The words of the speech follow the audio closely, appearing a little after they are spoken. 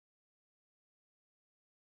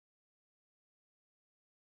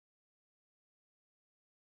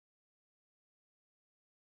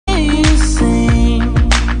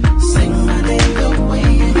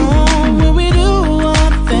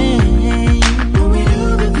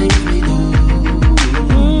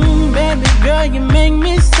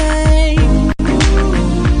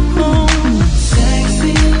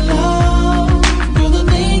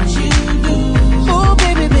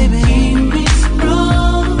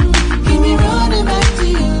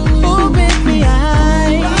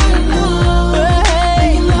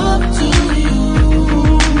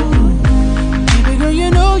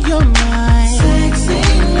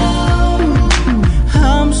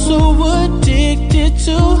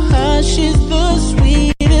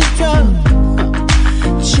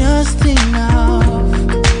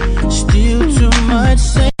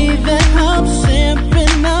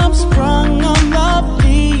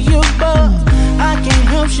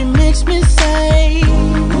she makes me say,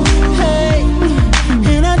 hey,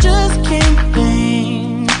 and I just can't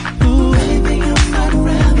think. Ooh, anything else I'd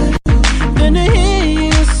rather do than to hear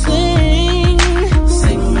you sing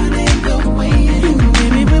my name the way you do.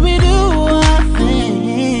 Baby, when we do our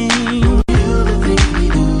thing, do the thing we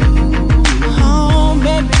do. Oh,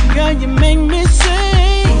 baby girl, you make me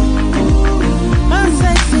sing my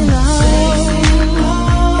sexy love.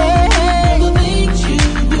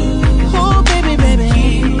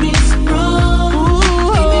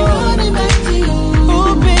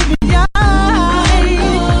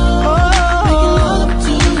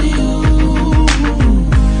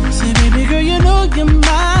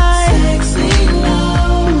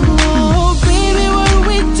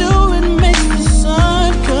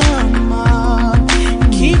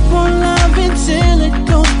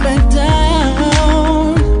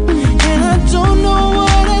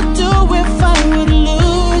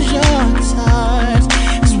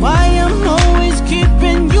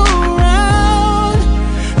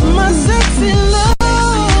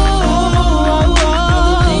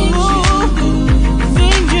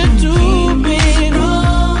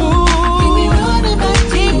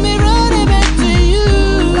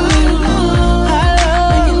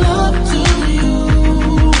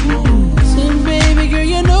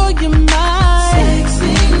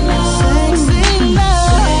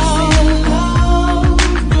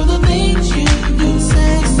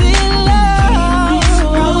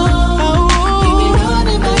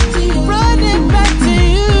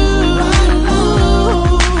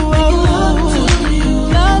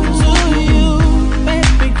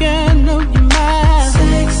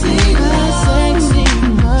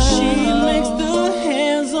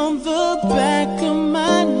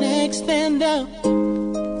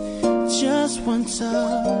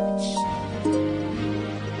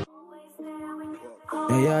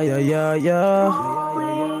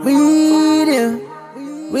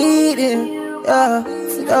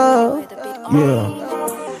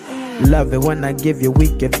 Love it when I give you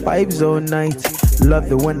wicked vibes all night.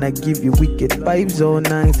 Love it when I give you wicked vibes all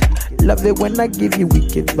night. Love it when I give you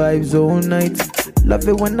wicked vibes all night.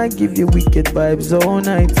 Love it when I give you wicked vibes all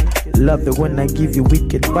night. Love it when I give you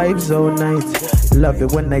wicked vibes all night. Love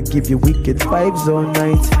it when I give you wicked vibes all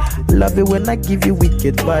night. Love it when I give you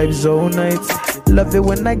wicked vibes all night. Love it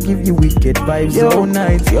when I give you wicked vibes all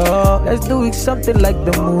night. Yo, let's do it something like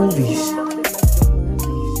the movies.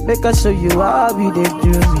 Make I show you how we they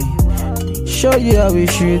do me. Show you how we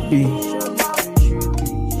should be.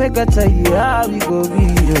 Make I tell you how we go be.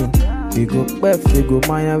 We go Beth, we go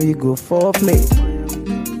Maya, we go foreplay.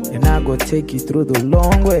 And I go take you through the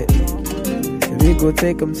long way. We go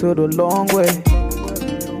take them through the long way.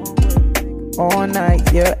 All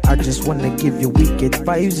night, yeah. I just wanna give you wicked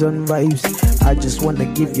vibes on vibes. I just wanna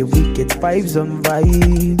give you wicked vibes on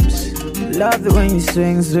vibes. Love it when you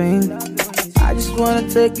swing, swing. I just wanna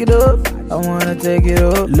take it up. I wanna take it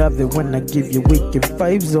up. Love it when I give you wicked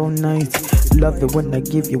vibes all night. Love it when I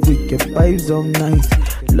give you wicked vibes all night.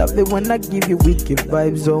 Love it when I give you wicked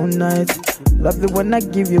vibes all night. Love it when I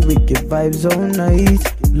give you wicked vibes all night.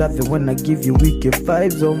 Love it when I give you wicked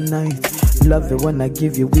vibes all night. Love it when I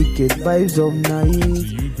give you wicked vibes all night.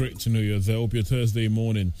 You, great to know you're there. Hope your Thursday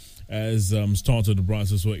morning as started the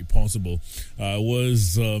brightest way possible.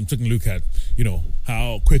 Was taking a look at,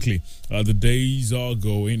 how quickly the days are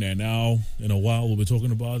going, and now in a while we'll be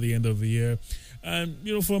talking about the end of the year. And,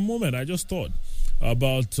 for a moment I just thought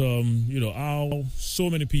about, how so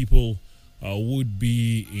many people would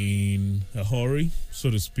be in a hurry, so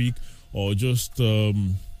to speak, or just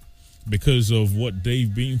because of what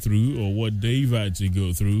they've been through or what they've had to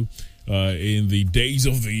go through in the days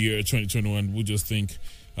of the year 2021. We'll just think,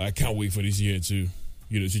 I can't wait for this year to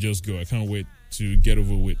just go. I can't wait to get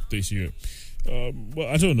over with this year. Well,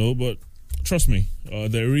 I don't know, but trust me,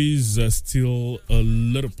 there is still a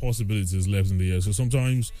lot of possibilities left in the year. So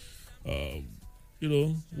sometimes,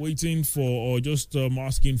 waiting for or just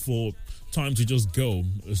asking for time to just go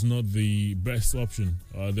is not the best option.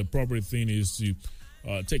 The proper thing is to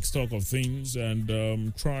take stock of things and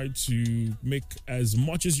try to make as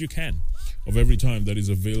much as you can of every time that is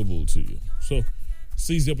available to you. So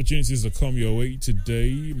seize the opportunities that come your way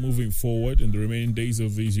today, moving forward in the remaining days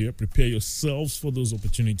of this year. Prepare yourselves for those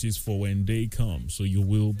opportunities for when they come, so you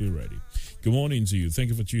will be ready. Good morning to you. Thank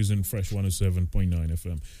you for choosing Fresh 107.9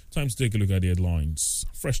 FM. Time to take a look at the headlines,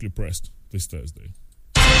 freshly pressed this Thursday.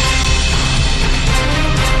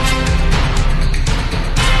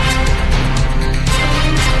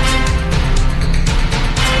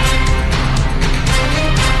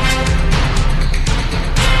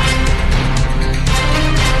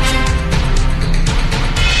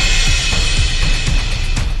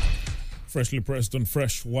 Freshly pressed on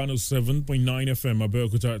Fresh 107.9 FM,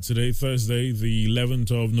 Abeokuta. Today, Thursday, the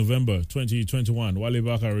 11th of November, 2021. Wale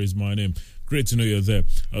Bakar is my name. Great to know you're there.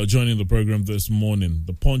 Joining the program this morning.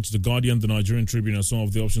 The Punch, The Guardian, The Nigerian Tribune are some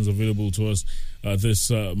of the options available to us this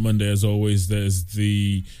Monday. As always, there's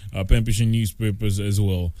the Pembrokeshire newspapers as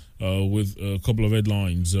well, with a couple of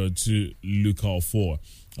headlines to look out for.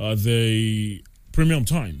 The Premium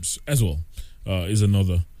Times as well is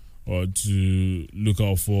another to look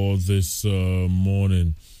out for this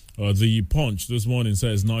morning. The Punch this morning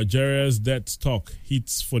says Nigeria's debt stock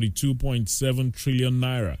hits 42.7 trillion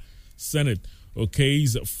naira. Senate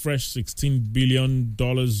okays fresh $16 billion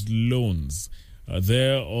loans.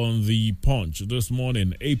 There on the Punch this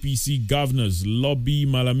morning, APC governors lobby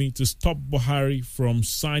Malami to stop Buhari from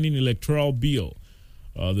signing electoral bill.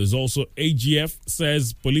 There's also AGF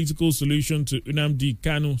says political solution to Nnamdi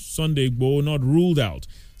Kanu Sunday Igboho not ruled out.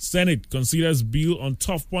 Senate considers bill on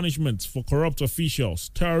tough punishments for corrupt officials.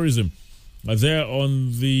 Terrorism there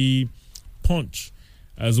on the Punch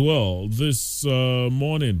as well this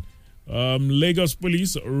morning. Lagos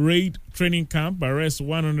police raid training camp, arrest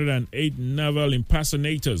 108 naval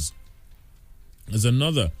impersonators. There's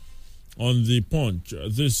another on the Punch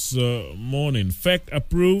this morning. FEC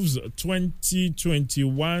approves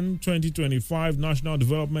 2021-2025 National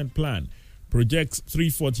Development Plan. Projects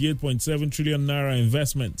 348.7 trillion naira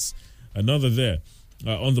investments. Another there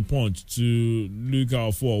on the Punch to look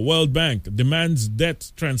out for. World Bank demands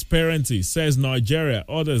debt transparency, says Nigeria.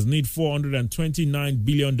 Others need $429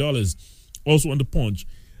 billion. Also on the Punch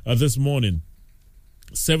this morning.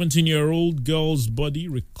 17-year-old girl's body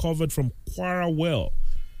recovered from Kwara well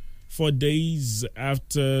 4 days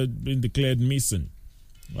after being declared missing.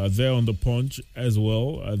 There on the Punch as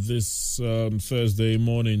well this Thursday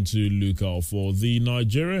morning to look out for. The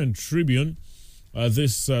Nigerian Tribune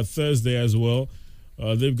this Thursday as well.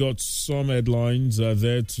 They've got some headlines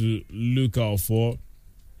there to look out for.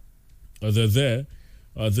 They're there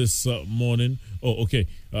this morning. Oh, okay.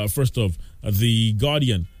 First off, The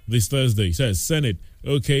Guardian this Thursday says Senate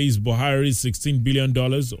okays Buhari's $16 billion,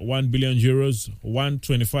 1 billion euros,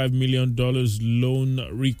 $125 million loan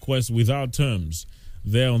request without terms.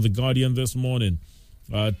 There on The Guardian this morning.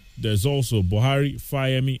 There's also Buhari,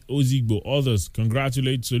 Fayemi, Ozigbo, others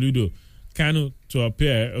congratulate Soludo. Kanu to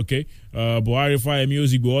appear, okay. Buhari, Fayemi,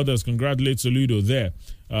 Ozigbo, others congratulate Soludo there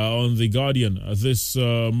on The Guardian this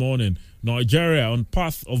morning. Nigeria on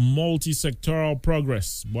path of multi-sectoral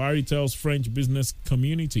progress. Buhari tells French business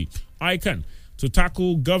community. ICANN to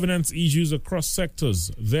tackle governance issues across sectors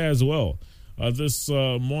there as well. This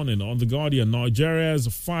morning on The Guardian, Nigeria's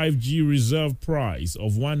 5G reserve price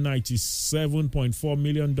of $197.4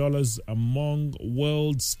 million among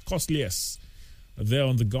world's costliest. There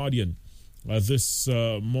on The Guardian this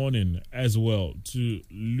morning as well to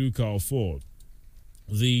look out for.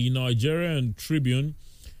 The Nigerian Tribune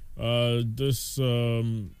this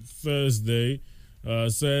Thursday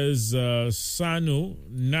says Sanu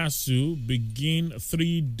Nasu begin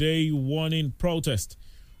 3-day warning protest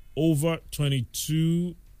over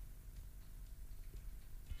 22.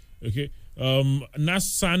 Okay.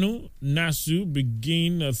 Nasu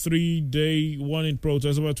begin a 3-day warning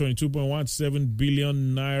protest over 22.17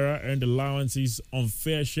 billion naira and allowances on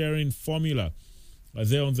fair sharing formula.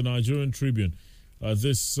 There on the Nigerian Tribune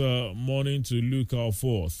this morning to look out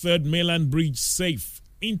for. Third mainland bridge safe,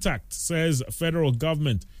 intact, says federal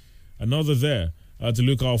government. Another there to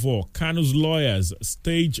look out for. Kanu's lawyers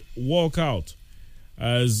stage walkout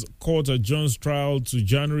as court adjourns trial to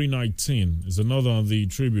January 19 is another on the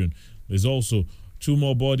Tribune. There's also 2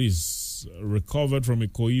 more bodies recovered from a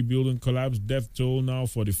Ikoyi building collapse. Death toll now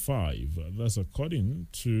 45. That's according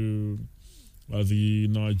to the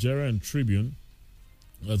Nigerian Tribune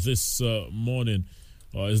this morning.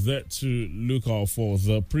 Is that to look out for.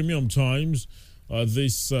 The Premium Times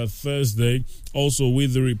this Thursday, also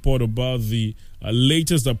with the report about the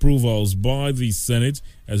latest approvals by the Senate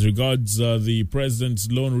as regards the president's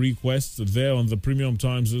loan request. There on the Premium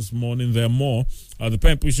Times this morning. There are more. The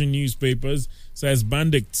Pembrokeshire newspapers says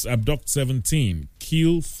bandits abduct 17,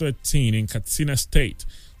 kill 13 in Katsina State.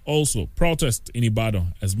 Also, protest in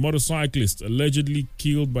Ibadan as motorcyclists allegedly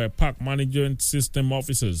killed by park management system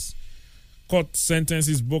officers. Court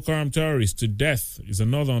sentences Boko Haram terrorists to death is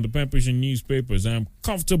another on the Pembrokeshire newspapers. I am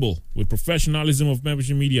comfortable with professionalism of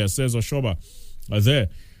Pembrokeshire media, says Oshoba. There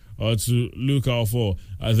to look out for.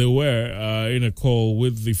 They were in a call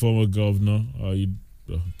with the former governor.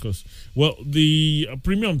 Well, the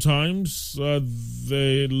Premium Times, a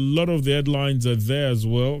lot of the headlines are there as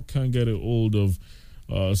well. Can't get a hold of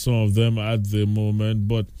some of them at the moment,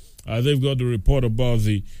 but they've got the report about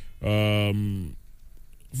the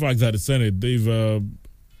fact that the Senate, they've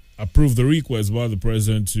approved the request by the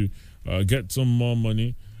president to get some more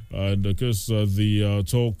money because the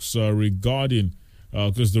talks regarding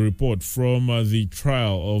because the report from the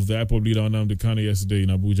trial of the IPOB leader Nnamdi Kanu yesterday in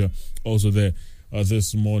Abuja also there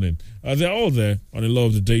this morning. They're all there on the Law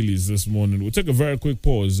of the Dailies this morning. We'll take a very quick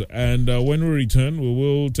pause, and when we return, we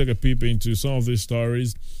will take a peep into some of these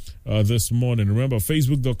stories this morning. Remember,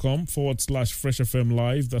 facebook.com/Fresh FM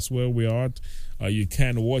Live. That's where we are at. You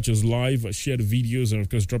can watch us live, share the videos, and of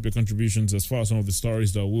course, drop your contributions as far as some of the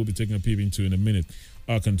stories that we'll be taking a peep into in a minute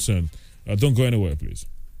are concerned. Don't go anywhere, please.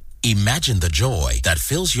 Imagine the joy that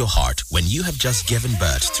fills your heart when you have just given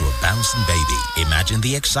birth to a bouncing baby. Imagine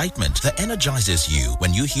the excitement that energizes you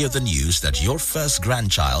when you hear the news that your first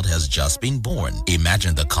grandchild has just been born.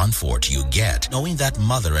 Imagine the comfort you get knowing that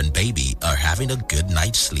mother and baby are having a good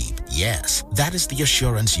night's sleep. Yes, that is the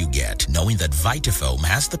assurance you get knowing that Vitafoam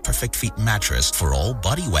has the perfect fit mattress for all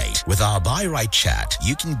body weight. With our Buy Right chat,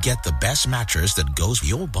 you can get the best mattress that goes with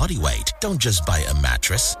your body weight. Don't just buy a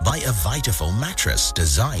mattress, buy a Vitafoam mattress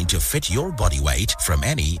designed to fit your body weight from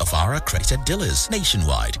any of our accredited dealers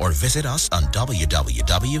nationwide, or visit us on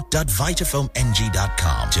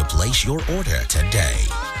www.vitafoamng.com to place your order today.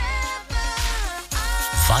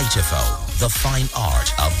 Vitafoam, the fine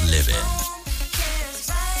art of living.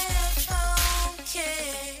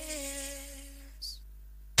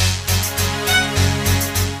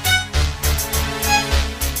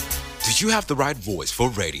 Do you have the right voice for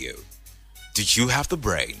radio? Do you have the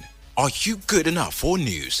brain? Are you good enough for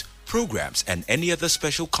news, programs, and any other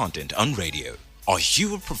special content on radio? Are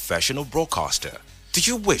you a professional broadcaster? Do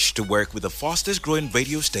you wish to work with the fastest growing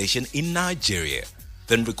radio station in Nigeria?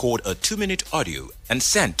 Then record a 2-minute audio and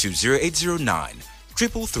send to 0809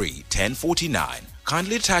 333 1049.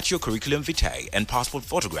 Kindly attach your curriculum vitae and passport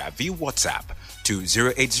photograph via WhatsApp to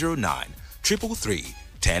 0809 333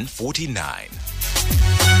 1049.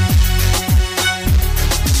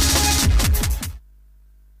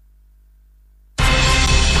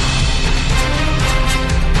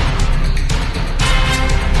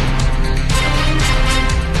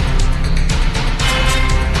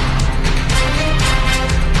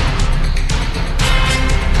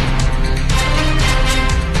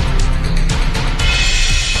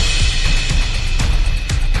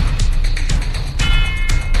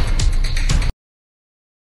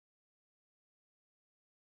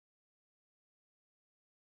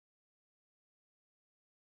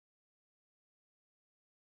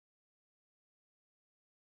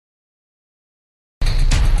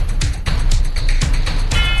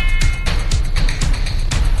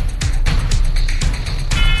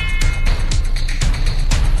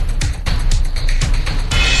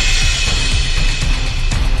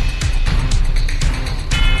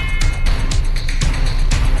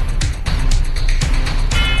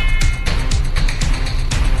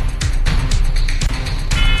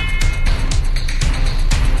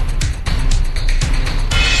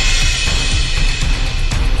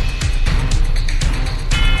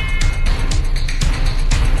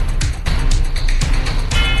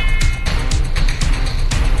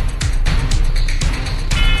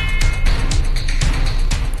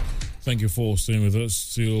 Thank you for staying with us.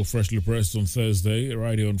 Still freshly pressed on Thursday,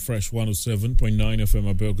 right here on Fresh 107.9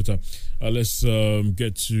 FM Abeokuta. Let's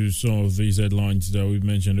get to some of these headlines that we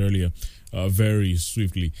mentioned earlier very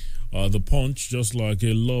swiftly. The Punch, just like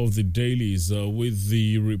a lot of the dailies, with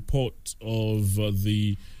the report of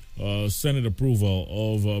the Senate approval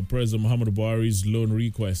of President Muhammadu Buhari's loan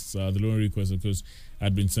requests. The loan request, of course,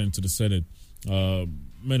 had been sent to the Senate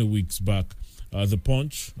many weeks back. The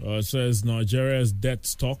Punch says Nigeria's debt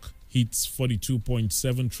stock hits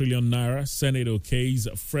 42.7 trillion naira. Senate okays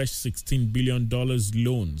fresh $16 billion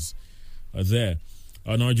loans there.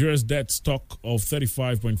 Nigeria's debt stock of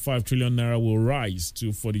 35.5 trillion naira will rise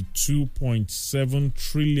to 42.7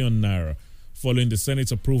 trillion naira following the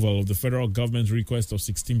Senate's approval of the federal government's request of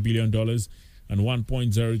 $16 billion and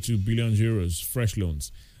 1.02 billion euros fresh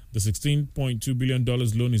loans. The $16.2 billion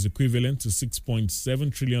loan is equivalent to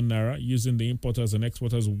 6.7 trillion naira using the importers and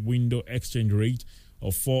exporters window exchange rate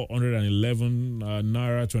of 411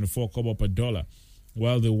 naira 24 kobo per dollar,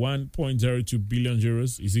 while the 1.02 billion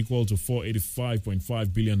euros is equal to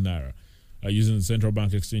 485.5 billion naira using the central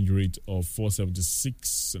bank exchange rate of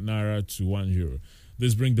 476 naira to 1 euro.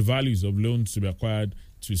 This brings the values of loans to be acquired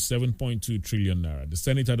to 7.2 trillion naira. The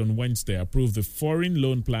Senate had on Wednesday approved the foreign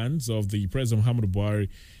loan plans of the President Muhammadu Buhari,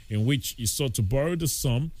 in which he sought to borrow the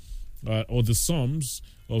sum or the sums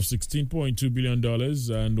of $16.2 billion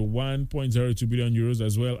and 1.02 billion euros,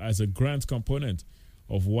 as well as a grant component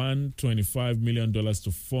of $125 million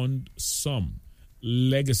to fund some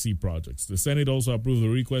legacy projects. The Senate also approved the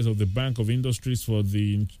request of the Bank of Industries for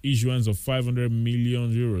the issuance of 500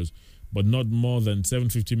 million euros, but not more than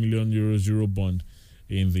 750 million euros euro bond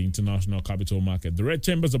in the international capital market. The Red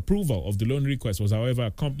Chamber's approval of the loan request was, however,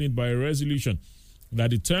 accompanied by a resolution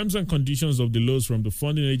that the terms and conditions of the loans from the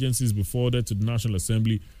funding agencies be forwarded to the National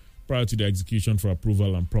Assembly prior to the execution for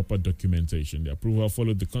approval and proper documentation. The approval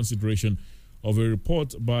followed the consideration of a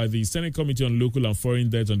report by the Senate Committee on Local and Foreign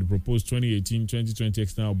Debt on the proposed 2018-2020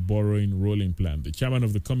 external borrowing rolling plan. The chairman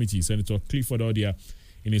of the committee, Senator Clifford Odia,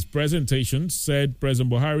 in his presentation said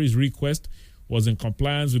President Buhari's request was in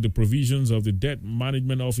compliance with the provisions of the Debt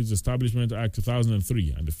Management Office Establishment Act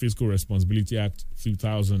 2003 and the Fiscal Responsibility Act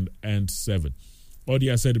 2007.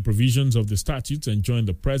 Odia said the provisions of the statutes enjoin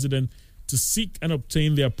the president to seek and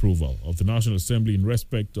obtain the approval of the National Assembly in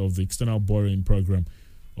respect of the external borrowing program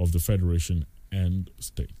of the Federation and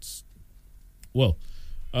states. Well,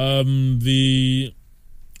 the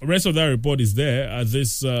rest of that report is there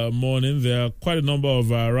this morning. There are quite a number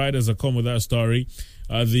of writers that come with that story.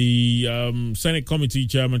 The Senate Committee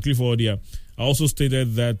Chairman Clifford Odia also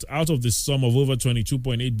stated that out of the sum of over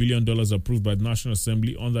 $22.8 billion approved by the National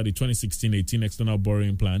Assembly under the 2016-18 external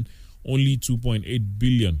borrowing plan, only $2.8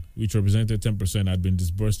 billion, which represented 10%, had been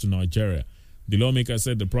disbursed to Nigeria. The lawmaker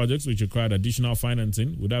said the projects, which required additional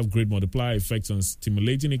financing, would have great multiplier effects on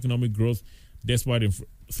stimulating economic growth despite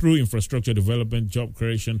through infrastructure development, job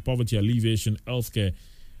creation, poverty alleviation, healthcare,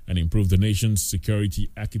 and improve the nation's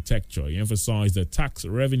security architecture. He emphasized that tax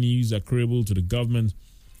revenues accruable to the government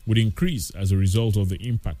would increase as a result of the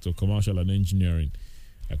impact of commercial and engineering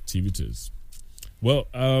activities. Well,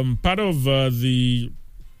 part of the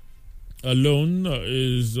loan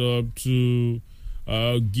is to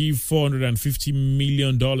give $450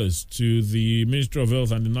 million to the Ministry of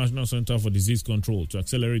Health and the National Center for Disease Control to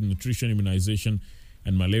accelerate nutrition, immunization,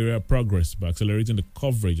 and malaria progress by accelerating the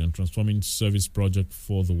coverage and transforming service project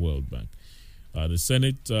for the World Bank. The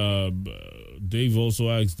Senate, Dave also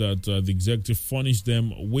asked that the executive furnish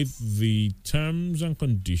them with the terms and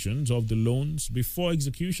conditions of the loans before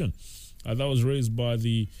execution. That was raised by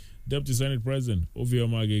the Deputy Senate President, Ovie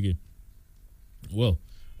Omagege. Well,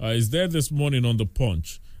 is there this morning on the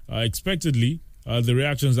Punch. Expectedly, the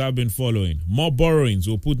reactions have been following. More borrowings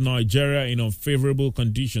will put Nigeria in unfavorable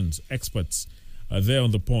conditions. Experts are there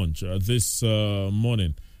on the Punch this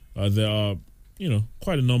morning. There are,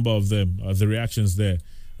 quite a number of them. The reactions there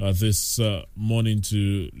this morning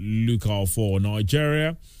to look out for.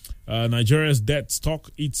 Nigeria. Nigeria's debt stock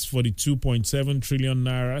eats for the 2.7 trillion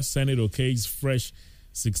naira. Senate okays fresh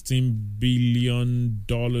 $16 billion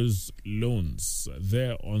loans.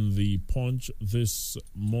 There on the Punch this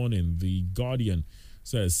morning. The Guardian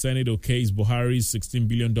says Senate okays Buhari's $16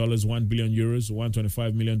 billion, 1 billion euros,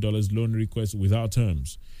 $125 million loan request without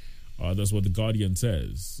terms. That's what the Guardian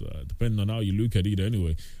says, depending on how you look at it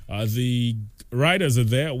anyway. The writers are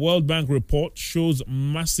there. World Bank report shows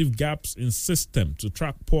massive gaps in system to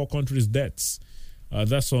track poor countries' debts.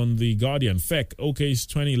 That's on the Guardian. FEC okays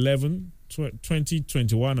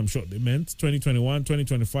 2021, I'm sure they meant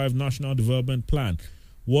 2021-2025 National Development Plan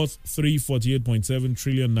worth 348.7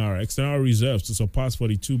 trillion naira. External reserves to surpass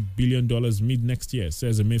 $42 billion mid next year,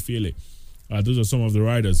 says Emefiele. Those are some of the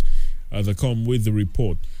writers that come with the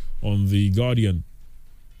report on the Guardian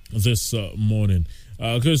this morning.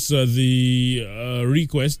 Because the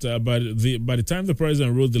request, by the time the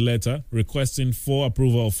president wrote the letter requesting for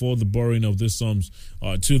approval for the borrowing of these sums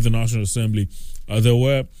to the National Assembly, there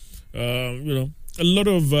were a lot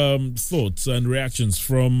of thoughts and reactions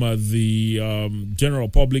from the general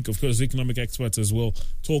public, of course, economic experts as well,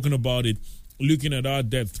 talking about it, looking at our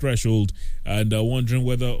debt threshold and wondering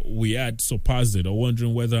whether we had surpassed it, or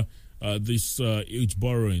wondering whether this huge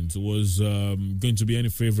borrowing was going to be any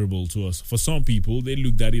favorable to us. For some people, they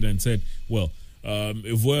looked at it and said, well,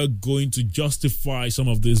 if we're going to justify some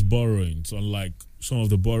of these borrowings, unlike some of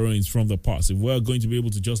the borrowings from the past, if we're going to be able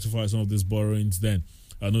to justify some of these borrowings, then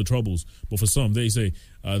no troubles. But for some, they say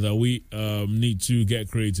that we need to get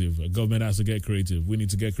creative. Government has to get creative. We need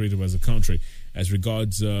to get creative as a country as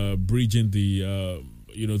regards bridging the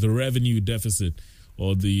the revenue deficit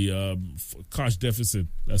or the cash deficit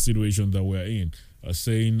situation that we're in.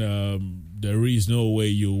 Saying there is no way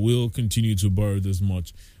you will continue to borrow this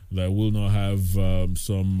much that will not have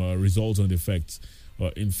some results and effects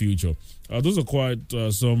in future. Those are quite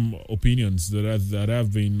some opinions that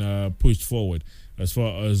have been pushed forward as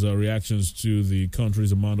far as reactions to the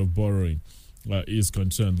country's amount of borrowing is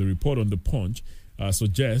concerned. The report on the Punch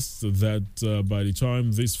suggests that by the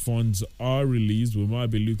time these funds are released, we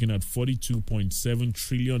might be looking at 42.7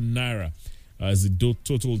 trillion naira as the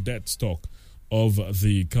total debt stock of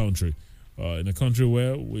the country. in a country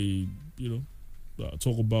where we,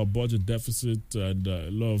 talk about budget deficit and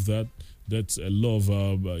a lot of that. That's a lot of,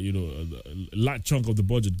 a large chunk of the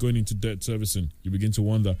budget going into debt servicing. You begin to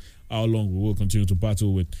wonder how long we will continue to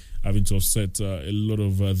battle with having to offset a lot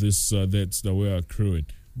of this debts that we're accruing.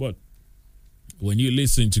 But when you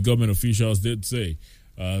listen to government officials, they'd say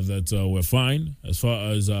that we're fine as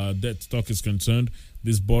far as debt stock is concerned.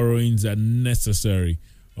 These borrowings are necessary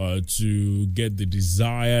to get the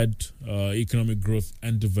desired economic growth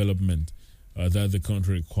and development that the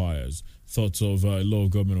country requires. Thoughts of a lot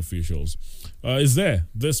of government officials is there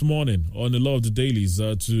this morning on a lot of the dailies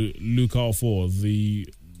to look out for. The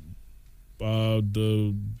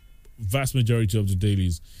vast majority of the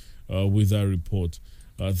dailies with that report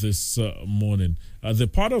this morning. The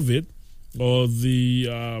part of it, or the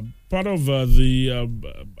part of the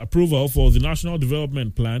approval for the National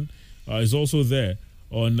Development Plan is also there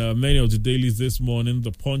on many of the dailies this morning.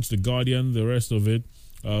 The Punch, The Guardian, the rest of it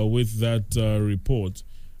with that report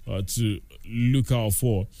to look out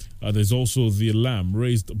for. There's also the alarm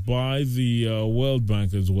raised by the World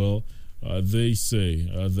Bank as well. They say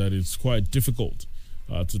that it's quite difficult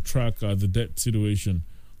to track the debt situation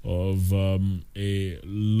of a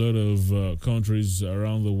lot of countries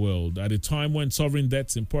around the world. At a time when sovereign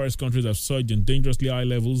debts in poorest countries have surged in dangerously high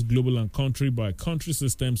levels, global and country-by-country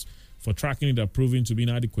systems for tracking it are proving to be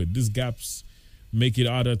inadequate. These gaps make it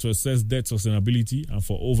harder to assess debt sustainability and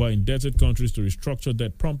for over-indebted countries to restructure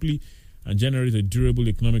debt promptly and generate a durable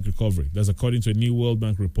economic recovery. That's according to a new World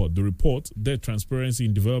Bank report. The report, Debt Transparency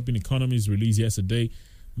in Developing Economies, released yesterday,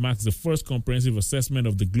 marks the first comprehensive assessment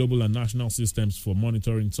of the global and national systems for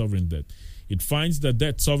monitoring sovereign debt. It finds that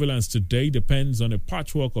debt surveillance today depends on a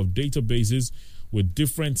patchwork of databases with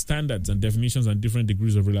different standards and definitions and different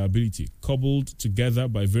degrees of reliability, coupled together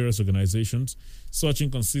by various organizations. Such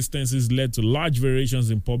inconsistencies led to large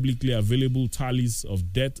variations in publicly available tallies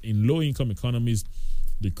of debt in low-income economies,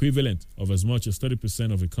 the equivalent of as much as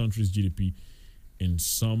 30% of a country's GDP in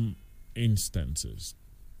some instances.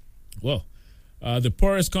 Well, the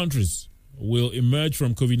poorest countries will emerge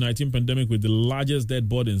from COVID-19 pandemic with the largest debt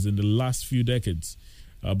burdens in the last few decades.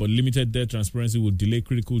 But limited debt transparency will delay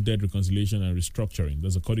critical debt reconciliation and restructuring.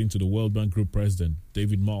 That's according to the World Bank Group President,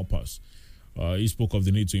 David Malpass. He spoke of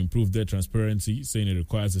the need to improve debt transparency, saying it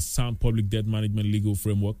requires a sound public debt management legal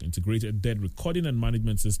framework, integrated debt recording and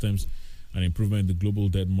management systems, and improvement in the global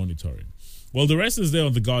debt monitoring. Well, the rest is there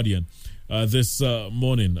on The Guardian this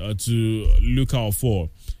morning to look out for.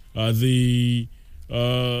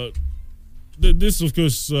 This, of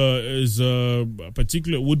course, is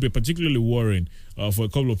would be particularly worrying for a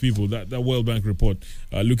couple of people. That World Bank report,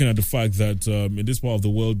 looking at the fact that in this part of the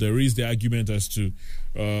world there is the argument as to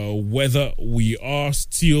whether we are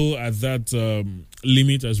still at that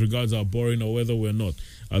limit as regards our borrowing or whether we're not.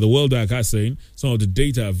 The World Bank is saying some of the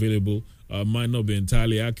data available might not be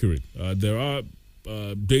entirely accurate. There are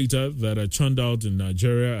data that are churned out in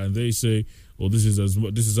Nigeria, and they say, well, this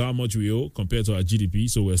is how much we owe compared to our GDP,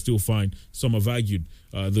 so we're still fine. Some have argued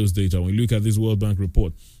those data. When you look at this World Bank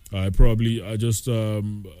report, I just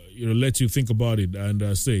let you think about it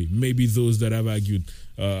and say maybe those that have argued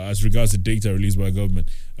as regards the data released by government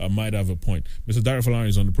might have a point. Mr. Dare Falani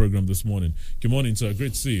is on the program this morning. Good morning, sir.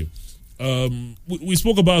 Great to see you. We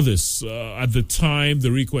spoke about this at the time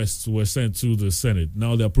the requests were sent to the Senate.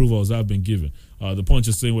 Now the approvals have been given. The Punch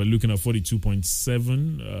is saying we're looking at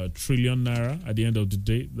 42.7 trillion naira at the end of the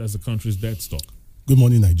day. That's the country's debt stock. Good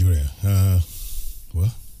morning, Nigeria.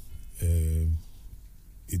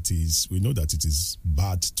 It is. We know that it is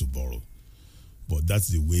bad to borrow, but that's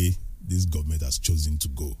the way this government has chosen to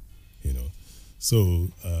go. So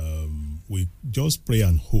we just pray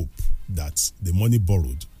and hope that the money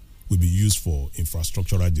borrowed will be used for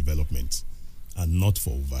infrastructural development and not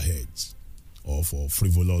for overheads or for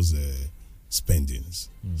frivolous spendings.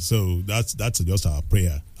 So that's just our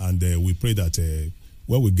prayer, and we pray that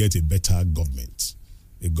when we get a better government,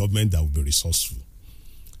 a government that will be resourceful,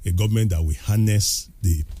 a government that will harness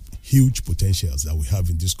the huge potentials that we have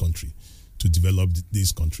in this country to develop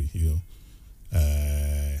this country,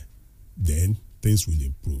 then things will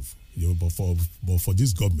improve. But for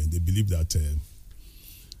this government, they believe that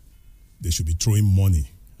they should be throwing money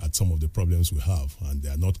at some of the problems we have, and they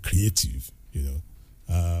are not creative.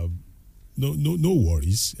 No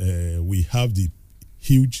worries. We have the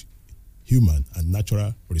huge human and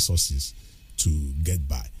natural resources to get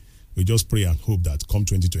by. We just pray and hope that come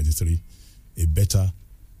 2023, a better,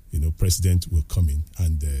 president will come in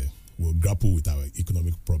and will grapple with our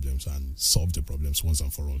economic problems and solve the problems once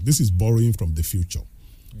and for all. This is borrowing from the future.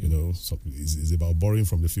 So it's about borrowing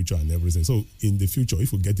from the future and everything. So in the future,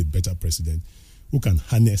 if we get a better president, who can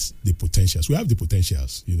harness the potentials. We have the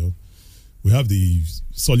potentials, We have the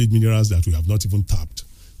solid minerals that we have not even tapped.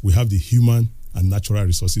 We have the human and natural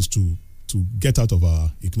resources to get out of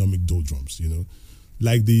our economic doldrums,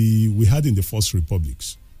 Like we had in the First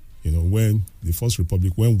Republics,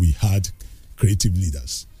 when we had creative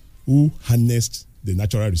leaders who harnessed the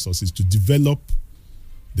natural resources to develop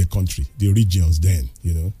the country, the regions then,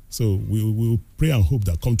 So we will pray and hope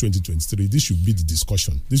that come 2023, this should be the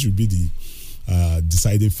discussion. This should be the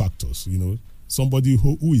deciding factors, Somebody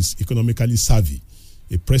who is economically savvy,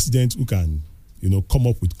 a president who can, come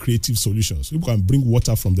up with creative solutions, who can bring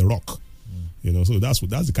water from the rock, So that's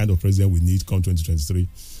the kind of president we need come 2023,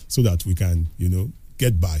 so that we can,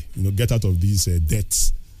 get by, get out of these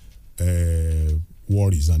debts,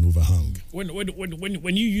 worries and overhang.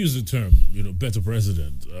 When you use the term, better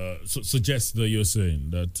president, suggests that you're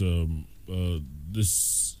saying that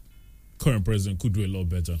this current president could do a lot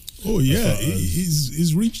better. Oh yeah,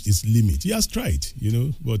 he's reached his limit. He has tried,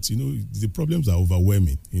 but the problems are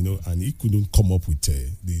overwhelming, and he couldn't come up with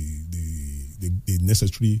the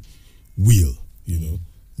necessary will,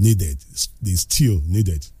 needed, the steel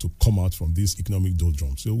needed to come out from this economic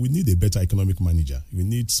doldrums. So we need a better economic manager. We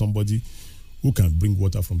need somebody who can bring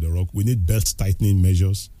water from the rock. We need belt tightening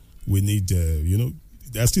measures. We need,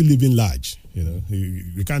 they're still living large.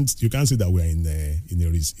 You can't say that we're in a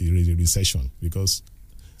recession, because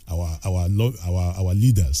our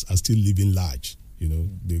leaders are still living large.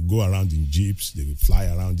 They go around in jeeps, they fly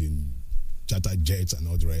around in charter jets and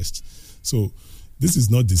all the rest. So this is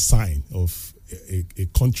not the sign of a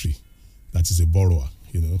country that is a borrower.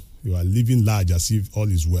 You are living large as if all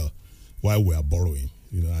is well while we are borrowing.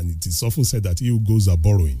 And it is often said that he who goes a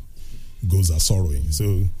borrowing goes a sorrowing.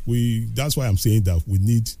 So that's why I'm saying that we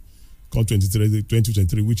need come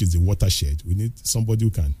 2023, which is the watershed. We need somebody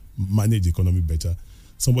who can manage the economy better,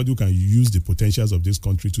 somebody who can use the potentials of this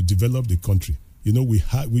country to develop the country. We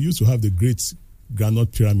used to have the great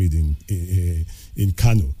granite pyramid in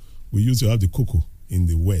Kano. We used to have the cocoa in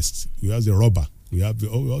the west. We have the rubber. We have the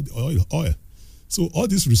oil. So all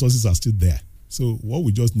these resources are still there. So what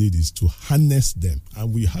we just need is to harness them,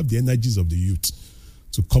 and we have the energies of the youth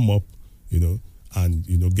to come up, and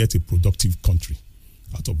get a productive country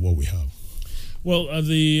out of what we have. Well,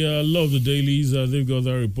 the law of the dailies, they've got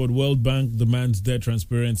that report. World Bank demands debt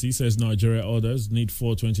transparency, says Nigeria orders need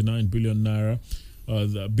 $429 billion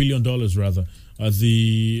 $billion rather.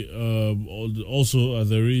 Also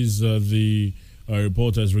there is the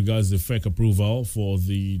report as regards the FEC approval for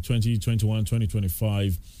the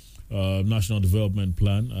 2021-2025 National Development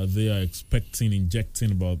Plan. They are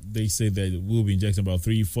they say that we'll be injecting about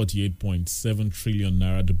 348.7 trillion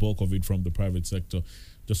naira, the bulk of it from the private sector,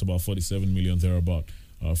 just about 47 million thereabout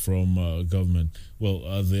from government.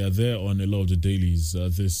 Well, they are there on a lot of the dailies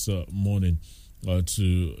this morning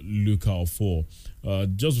to look out for.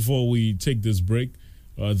 Just before we take this break,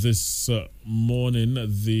 this morning,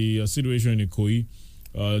 the situation in Ikoyi,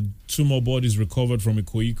 2 more bodies recovered from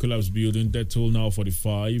Ikoyi collapse building. Death toll now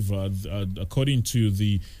 45. According to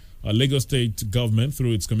the Lagos State government,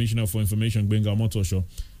 through its Commissioner for Information, Gbenga Omotosho,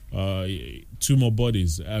 2 more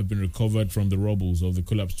bodies have been recovered from the rubbles of the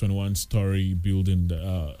collapsed 21-story building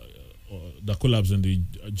that collapsed in the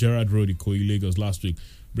Gerard Road, Ikoyi, Lagos last week,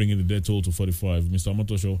 bringing the death toll to 45. Mr.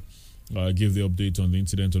 Omotosho gave the update on the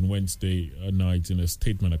incident on Wednesday night in a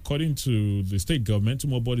statement. According to the state government, 2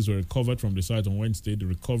 more bodies were recovered from the site on Wednesday. The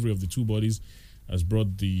recovery of the 2 bodies has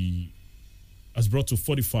brought to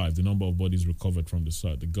 45 the number of bodies recovered from the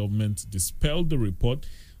site. The government dispelled the report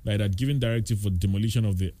that it had given directive for demolition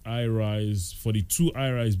of the 2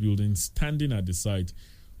 high-rise buildings standing at the site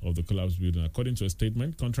of the collapsed building. According to a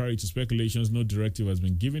statement, contrary to speculations, no directive has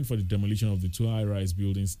been given for the demolition of the 2 high-rise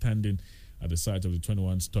buildings standing at the site of the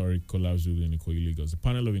 21-story collapsed building in Ikoyi, Lagos. The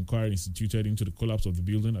panel of inquiry instituted into the collapse of the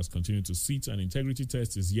building has continued to sit. An integrity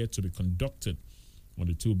test is yet to be conducted on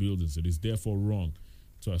the 2 buildings. It is therefore wrong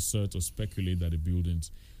to assert or speculate that the buildings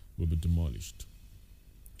will be demolished.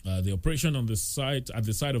 The operation at the site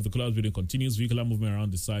of the collapsed building continues. Vehicular movement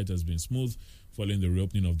around the site has been smooth following the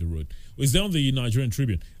reopening of the road. It's there on the Nigerian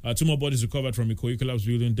Tribune. 2 more bodies recovered from Ikoyi collapsed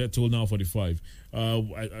building. Death toll now 45.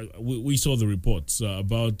 We saw the reports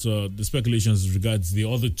about the speculations regards the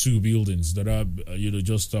other 2 buildings that are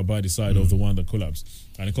just by the side of the one that collapsed.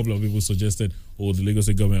 And a couple of people suggested, the Lagos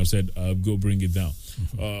State government have said, go bring it down.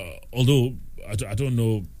 Although I don't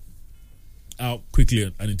know how quickly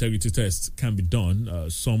an integrity test can be done.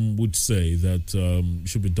 Some would say that it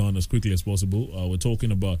should be done as quickly as possible. We're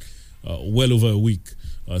talking about well over a week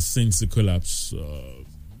since the collapse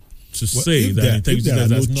say that integrity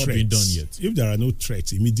test has not been done yet. If there are no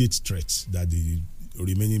threats, immediate threats that the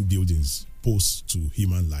remaining buildings opposed to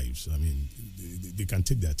human lives. I mean, they can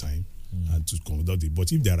take their time and to conduct it.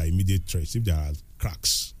 But if there are immediate threats, if there are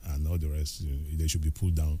cracks and all the rest, they should be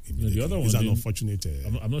pulled down immediately. The other one it's an unfortunate.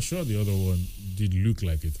 I'm not sure the other one did look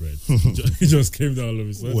like a threat. It just came down all of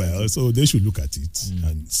a sudden. Well, so they should look at it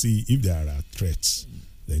and see if there are threats.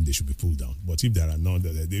 Then they should be pulled down. But if there are no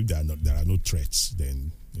threats,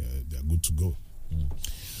 then they are good to go.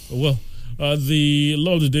 Well, the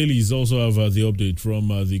Law of the Dailies also have the update from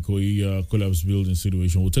the Ikoyi collapse building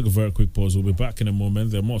situation. We'll take a very quick pause. We'll be back in a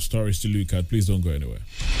moment. There are more stories to look at. Please don't go anywhere.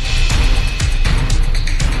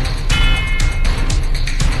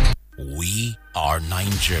 We are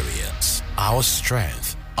Nigerians. Our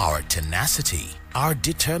strength, our tenacity, our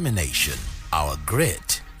determination, our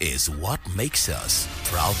grit is what makes us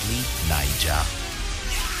proudly Niger.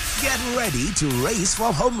 Get ready to race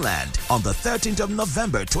for homeland on the 13th of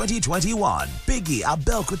November 2021. Biggie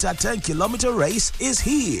Abeokuta 10-kilometer race is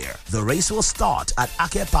here. The race will start at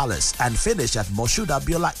Ake Palace and finish at Moshood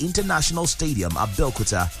Abiola International Stadium,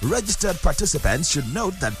 Abeokuta. Registered participants should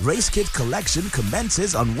note that race kit collection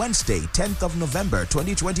commences on Wednesday, 10th of November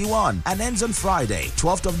 2021 and ends on Friday,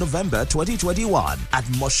 12th of November 2021 at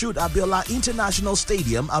Moshood Abiola International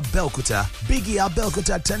Stadium, Abeokuta. Biggie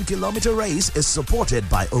Abeokuta 10-kilometer race is supported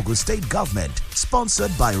by Ogun State Government,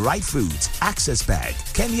 sponsored by Right Foods, Access Bank,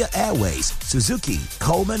 Kenya Airways, Suzuki,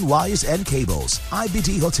 Coleman Wires and Cables,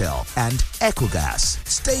 IBT Hotel, and Ecogas.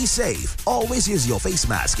 Stay safe. Always use your face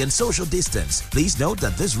mask and social distance. Please note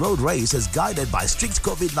that this road race is guided by strict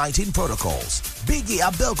COVID-19 protocols. Biggie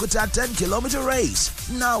Abeokuta 10-kilometer race.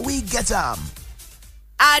 Now we get 'em.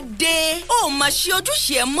 Adé ó máa ṣe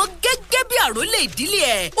ojúṣe ẹ mọ́ gẹ́gẹ́ bí àrólé ìdílé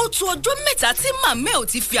ẹ̀. Ó tu ọjọ́ mẹ́ta tí màmá ò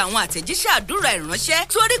ti fi àwọn àtẹ̀jíṣẹ́ àdúrà ẹ̀ ránṣẹ́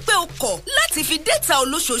torí pé ó kọ̀ láti fi dẹ́ta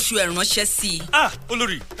olóṣooṣù ẹ̀ ránṣẹ́ sí i.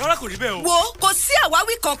 Olórí rárá kò rí bẹ́ẹ̀ o. Wo kò sí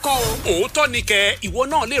àwáwí kankan o. Òótọ́ ni kẹ́ ìwọ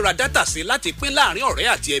náà lè ra dátà sí láti pín láàrin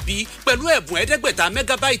ọ̀rẹ́ àti ẹbí pẹ̀lú ẹ̀bùn 500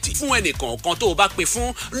 mẹ́gábáìtì fún ẹnìkọ̀ọ̀kan tó o bá pín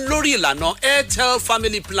fún lórí ìlànà Airtel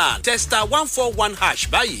Family Plan. Testa 141#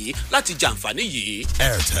 báyìí láti jàǹfààní yìí.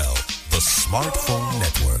 Airtel, the smartphone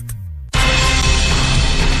network.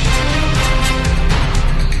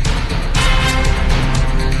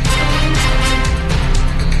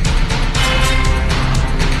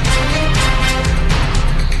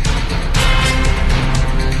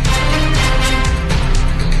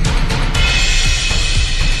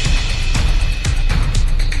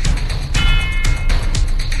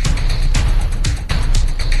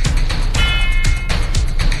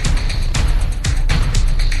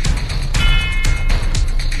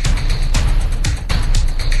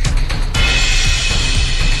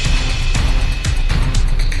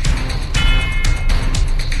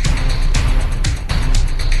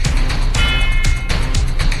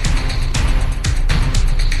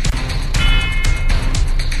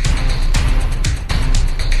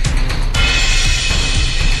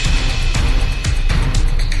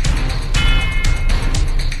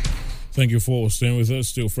 Thank you for staying with us.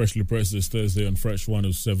 Still freshly pressed this Thursday on Fresh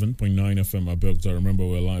 107.9 FM Abeokuta. Remember,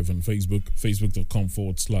 we're live on Facebook,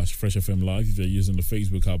 facebook.com/Fresh FM Live. If you're using the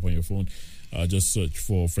Facebook app on your phone, just search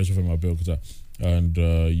for Fresh FM Abeokuta and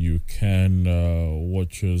you can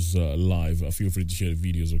watch us live. Feel free to share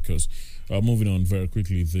the videos, of course. Moving on very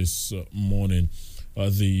quickly this morning,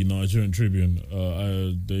 the Nigerian Tribune,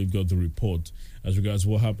 they've got the report as regards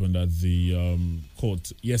what happened at the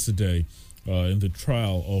court yesterday. In the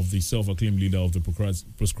trial of the self-acclaimed leader of the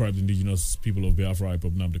proscribed indigenous people of Biafra,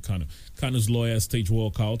 IPOB, Nnamdi Kanu. Kanu's lawyer, State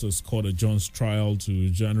Walkout, has called a John's trial to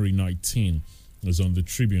January 19. It's on the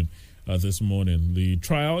Tribune this morning. The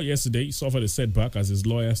trial yesterday suffered a setback as his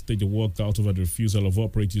lawyer State walked out over the refusal of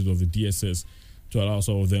operatives of the DSS to allow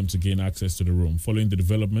some of them to gain access to the room. Following the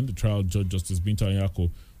development, the trial judge Justice Binta Nyako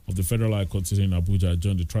of the Federal High Court sitting in Abuja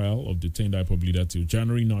adjourned the trial of detained IPOB leader till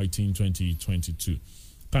January 19, 2022.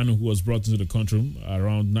 Kanu, who was brought into the courtroom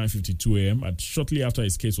around 9:52 a.m. Shortly after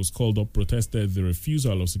his case was called up, protested the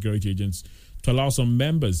refusal of security agents to allow some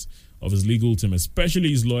members of his legal team, especially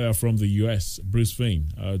his lawyer from the U.S., Bruce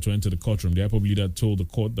Fein, to enter the courtroom. The IPOB leader told the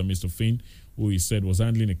court that Mr. Fein, who he said was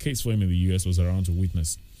handling a case for him in the U.S., was around to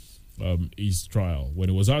witness his trial. When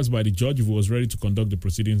he was asked by the judge if he was ready to conduct the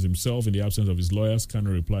proceedings himself in the absence of his lawyers,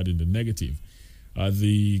 Kanu replied in the negative.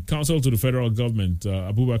 The counsel to the federal government,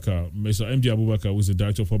 Abubakar, Mr. MD Abubakar, who is the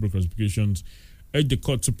Director of Public Prosecutions, urged the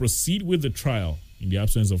court to proceed with the trial in the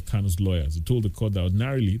absence of Kanu's lawyers. He told the court that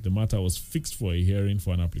ordinarily the matter was fixed for a hearing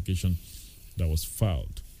for an application that was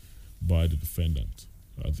filed by the defendant.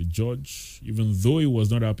 The judge, even though he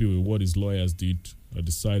was not happy with what his lawyers did,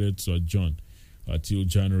 decided to adjourn till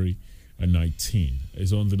January 19.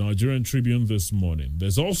 It's on the Nigerian Tribune this morning.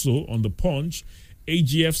 There's also on the Punch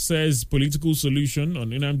AGF says political solution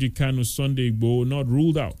on Nnamdi Kanu's Sunday Igboho not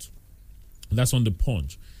ruled out. That's on the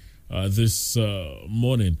Punch this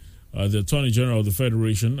morning. The Attorney General of the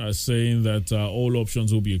Federation is saying that all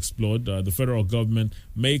options will be explored. The federal government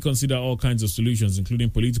may consider all kinds of solutions, including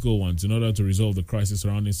political ones, in order to resolve the crisis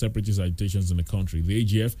surrounding separatist agitations in the country. The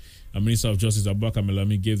AGF and Minister of Justice Abubakar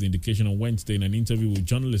Malami gave the indication on Wednesday in an interview with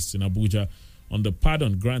journalists in Abuja on the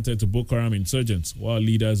pardon granted to Boko Haram insurgents, while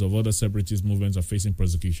leaders of other separatist movements are facing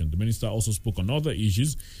prosecution. The minister also spoke on other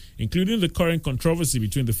issues, including the current controversy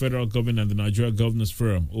between the federal government and the Nigeria Governors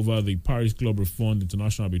Forum over the Paris Club reformed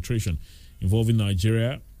international arbitration involving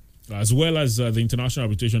Nigeria, as well as the international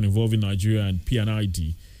arbitration involving Nigeria and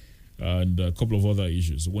PNID, and a couple of other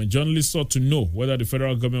issues. When journalists sought to know whether the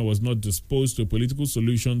federal government was not disposed to a political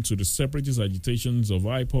solution to the separatist agitations of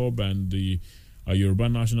IPOB and the Yoruba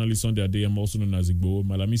nationalist Sunday Adeyemo, also known as Igboho,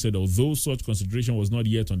 Malami said although such consideration was not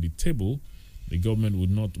yet on the table, the government would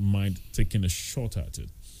not mind taking a shot at it.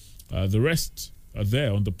 The rest are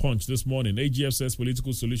there on the Punch this morning. AGF says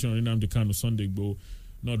political solution on Nnamdi Kanu Sunday Igboho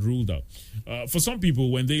not ruled out. For some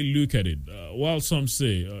people, when they look at it, while some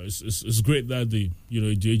say it's great that the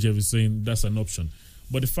AGF is saying that's an option,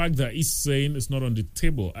 but the fact that he's saying it's not on the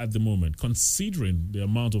table at the moment, considering the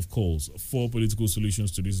amount of calls for political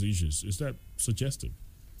solutions to these issues, is that suggestive?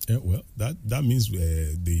 Yeah, well, that means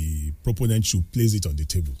the proponent should place it on the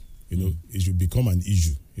table. It should become an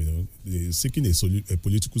issue. Seeking a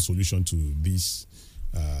political solution to these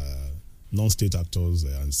non-state actors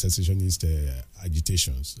and secessionist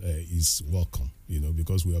agitations is welcome.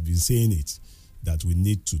 Because we have been saying it, that we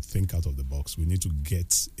need to think out of the box. We need to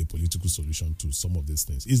get a political solution to some of these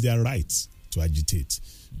things. It's their right to agitate,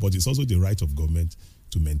 but it's also the right of government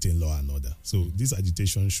to maintain law and order. So this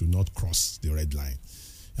agitation should not cross the red line.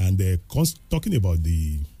 And talking about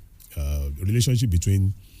the relationship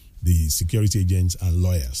between the security agents and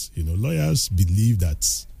lawyers, lawyers believe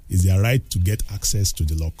that it's their right to get access to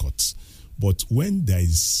the law courts. But when there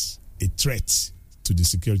is a threat to the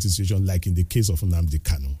security situation, like in the case of Nnamdi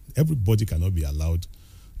Kanu, everybody cannot be allowed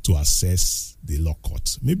to access the law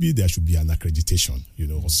court. Maybe there should be an accreditation,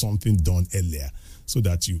 or something done earlier so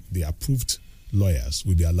that the approved lawyers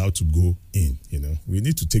will be allowed to go in. We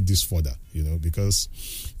need to take this further, because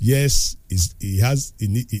yes, he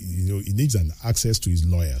needs an access to his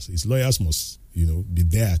lawyers. His lawyers must, be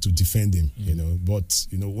there to defend him, But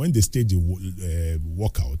when they stage the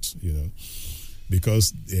walkout,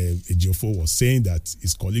 because Ejiofor was saying that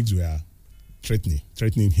his colleagues were threatening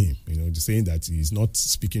him, saying that he's not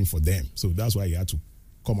speaking for them. So that's why he had to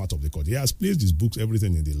come out of the court. He has placed his books,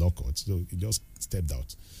 everything in the law court. So he just stepped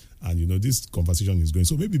out. And, this conversation is going.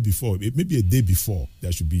 So maybe a day before,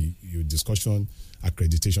 there should be your discussion,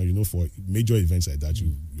 accreditation, for major events like that.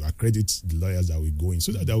 You accredit the lawyers that will go in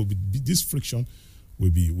so that there will be this friction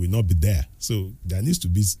will not be there. So there needs to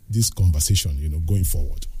be this conversation, going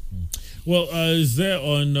forward. Well, is there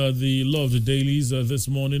on the Law of the Dailies this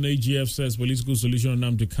morning? AGF says political solution on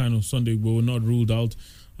Nnamdi Kanu Sunday Igboho not ruled out.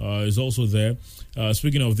 Is also there.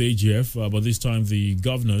 Speaking of the AGF, but this time the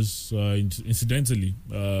governors, incidentally,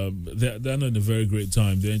 they're not in a very great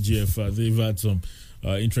time. The AGF, they've had some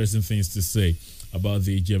interesting things to say about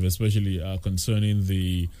the AGF, especially concerning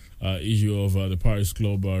the issue of the Paris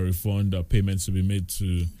Club refund payments to be made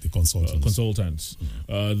to the consultants.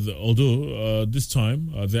 Although this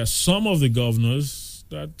time there are some of the governors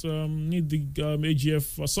that need the AGF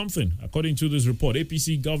for something. According to this report,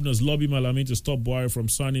 APC governors lobby Malami to stop Buhari from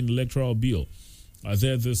signing the electoral bill.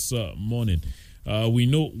 There this morning. We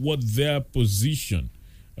know what their position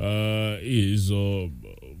is, or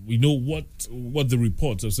we know what the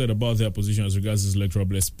reports have said about their position as regards this electoral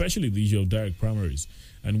bill, especially the issue of direct primaries.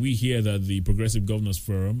 And we hear that the Progressive Governors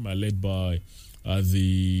Forum, led by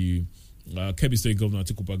the Kebbi State Governor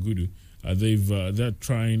Atiku Bagudu, they're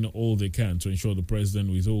trying all they can to ensure the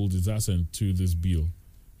president withholds his assent to this bill.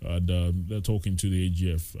 They're talking to the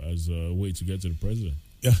AGF as a way to get to the president.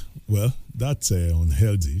 Yeah, well, that's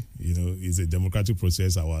unhealthy. It's a democratic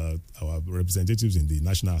process. Our representatives in the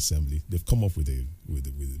National Assembly, they've come up with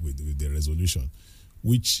a resolution,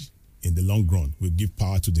 which in the long run will give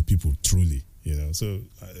power to the people truly. So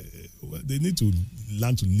they need to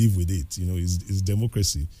learn to live with it. It's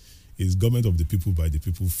democracy. Is government of the people, by the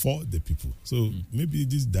people, for the people. So maybe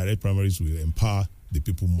these direct primaries will empower the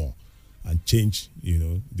people more and change,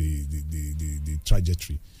 the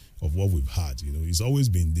trajectory of what we've had. It's always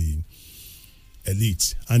been the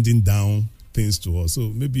elite handing down things to us. So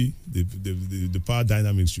maybe the power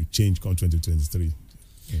dynamics should change come 2023.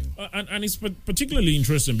 And it's particularly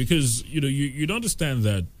interesting because, you'd understand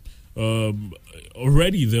that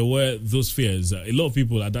already there were those fears. A lot of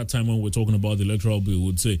people at that time when we're talking about the electoral bill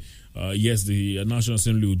would say, yes, the National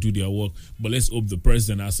Assembly will do their work, but let's hope the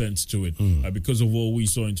president assents to it because of what we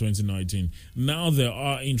saw in 2019. Now there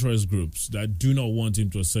are interest groups that do not want him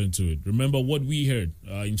to assent to it. Remember what we heard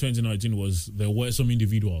in 2019 was there were some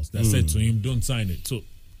individuals that said to him, don't sign it. So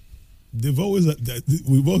we've always had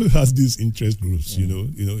these interest groups, you know,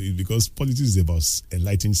 because politics is about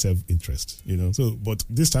enlightening self-interest, you know. So, but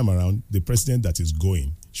this time around, the president that is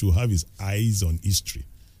going should have his eyes on history,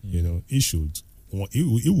 you know.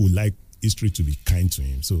 He would like history to be kind to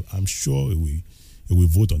him. So I'm sure he will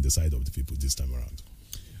vote on the side of the people this time around.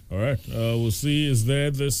 All right, we'll see. Is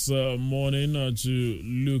there this morning to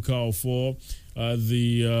look out for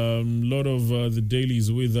the lot of the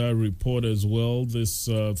dailies with our report as well this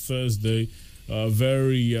Thursday.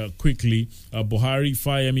 Very quickly, Buhari,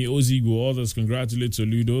 Fayemi, Ozigbo, others congratulate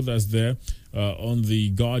Soludo. That's there on the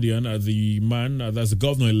Guardian. The man, that's the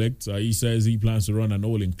governor-elect. He says he plans to run an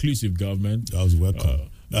all-inclusive government. That was welcome.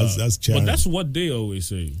 That's but that's what they always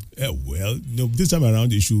say. Well, no, this time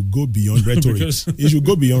around, it should go beyond rhetoric. It should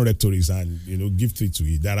go beyond rhetoric and, you know, give faith to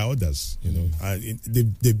it. There are others, you know, and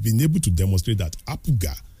they've been able to demonstrate that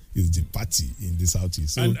APUGA is the party in the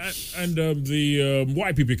Southeast. So, and the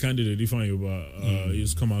YPP candidate, Ifeanyi Ubah,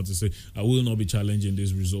 has come out to say, I will not be challenging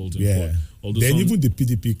this result in court. Although then even the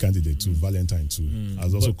PDP candidate too, Valentine too,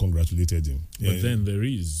 has also congratulated him. But then there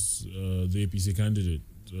is the APC candidate.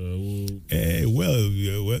 Well,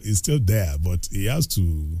 it's still there, but he has to,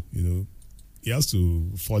 you know,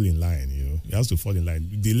 fall in line. You know, he has to fall in line.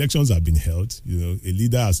 The elections have been held. You know,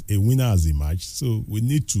 a winner has emerged. So we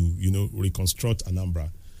need to, you know, reconstruct Anambra.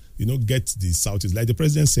 You know, get the Southeast, like the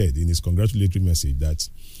president said in his congratulatory message, that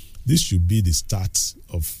this should be the start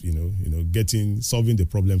of, solving the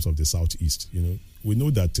problems of the Southeast. You know, we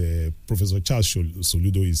know that Professor Charles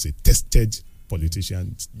Soludo is a tested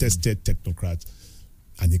politician, tested technocrat,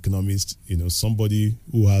 an economist, you know, somebody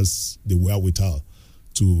who has the wherewithal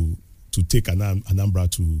to take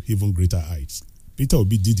Anambra to even greater heights. Peter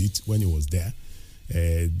Obi did it when he was there.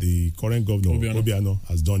 The current governor, Obiano,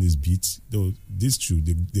 has done his bit. Though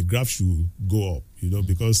the graph should go up, you know,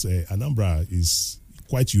 because Anambra is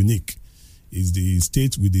quite unique. It's the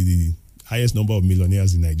state with the highest number of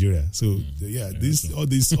millionaires in Nigeria. So all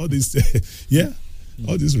these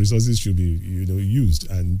all these resources should be, you know, used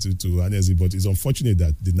and to harness it. But it's unfortunate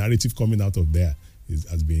that the narrative coming out of there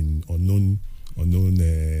has been unknown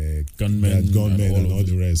gunmen and all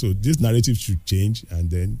the rest. So this narrative should change, and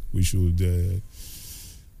then we should.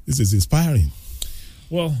 This is inspiring.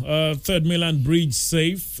 Well, Third Mainland Bridge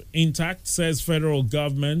safe, intact, says federal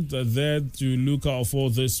government. There to look out for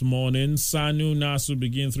this morning. SANU, NASU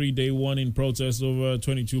begin 3-day warning protest over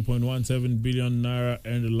 22.17 billion naira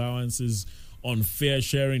earned allowances on fair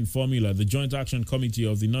sharing formula. The Joint Action Committee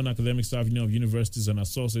of the Non-Academic Staff Union of Universities and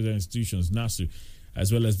Associated Institutions, NASU,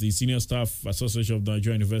 as well as the Senior Staff Association of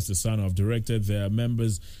Nigeria University, SANU, have directed their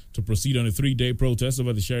members to proceed on a 3-day protest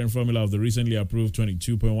over the sharing formula of the recently approved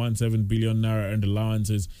 22.17 billion naira earned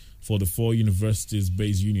allowances for the 4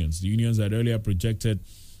 universities-based unions. The unions had earlier projected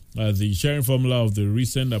the sharing formula of the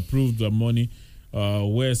recent approved money they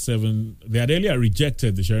had earlier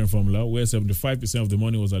rejected the sharing formula, where 75% of the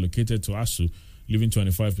money was allocated to ASU, leaving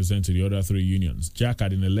 25% to the other 3 unions. Jack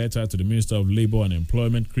had, in a letter to the Minister of Labour and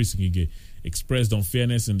Employment, Chris Ngige, expressed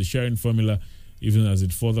unfairness in the sharing formula, even as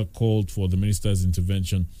it further called for the minister's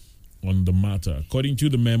intervention on the matter. According to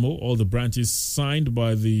the memo, all the branches signed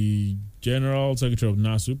by the General Secretary of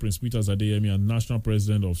NASU, Prince Peter Adeyemi, and National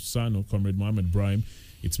President of SANU, Comrade Mohammed Brahim,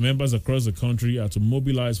 its members across the country are to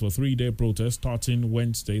mobilize for 3-day protest starting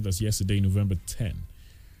Wednesday, that's yesterday, November 10.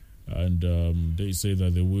 And they say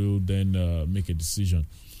that they will then make a decision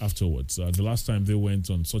afterwards. The last time they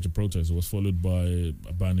went on such a protest was followed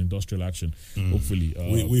by an industrial action. Hopefully.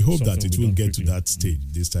 We hope that it will get to that stage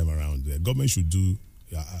this time around. The government should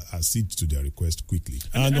accede to their request quickly.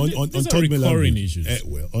 And on Third Mainland Bridge,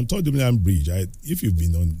 on Third Mainland Bridge, if you've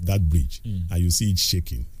been on that bridge and you see it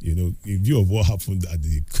shaking, you know, in view of what happened at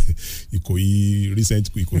the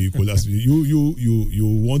recent Ikoyi collapse, you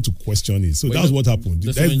want to question it. So that's what happened.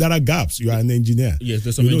 There are gaps. You are an engineer. Yes,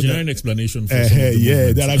 there's some engineering explanation for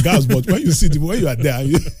there are gaps, but when you are there,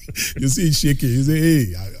 you see it shaking. You say,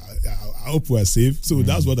 hey, I hope we are safe. So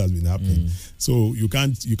that's what has been happening. So you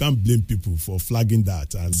can't blame people for flagging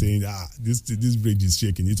that and saying this bridge is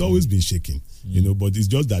shaking. It's always been shaking, you know. But it's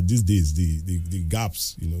just that these days the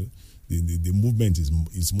gaps, you know, the movement is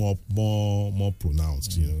more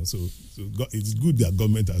pronounced. You know, so it's good that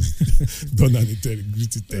government has done an integrity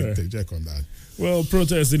check on that. Well,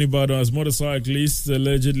 protests in Ibadan as motorcyclists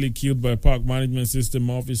allegedly killed by park management system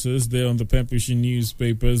officers there on the Pembrokeshire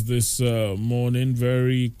newspapers this morning.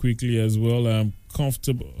 Very quickly as well, I'm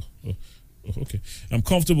comfortable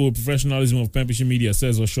with professionalism of Pembrokeshire media,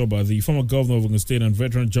 says Oshoba. The former governor of Ogun State and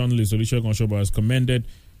veteran journalist Olusegun Oshoba has commended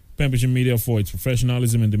Pembrokeshire media for its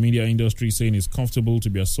professionalism in the media industry, saying it's comfortable to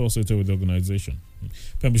be associated with the organization.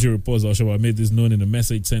 Pembrokeshire reports Oshoba made this known in a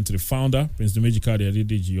message sent to the founder, Prince Dimeji Kade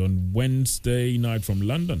Adedeji, on Wednesday night from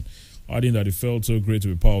London, adding that it felt so great to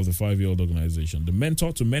be part of the 5-year-old organization. The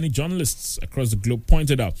mentor to many journalists across the globe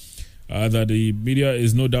pointed out that the media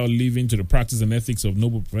is no doubt living to the practice and ethics of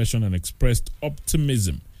noble profession, and expressed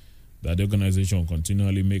optimism that the organization will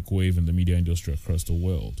continually make wave in the media industry across the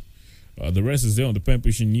world. The rest is there on the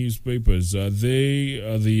Pembrokeshire newspapers.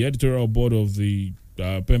 The editorial board of the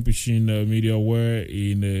Pembrokeshire media were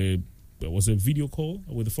in a video call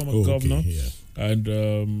with the former governor, okay, yeah.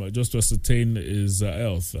 And just to ascertain his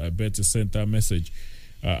health. I bet to send that message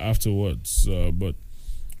afterwards, but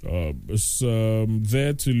it's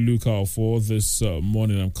there to look out for this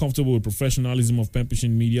morning. I'm comfortable with professionalism of Pembrokeshire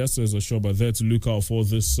media, says Oshoba. There to look out for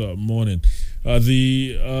this morning.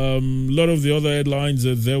 The lot of the other headlines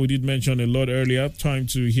are there. We did mention a lot earlier. Time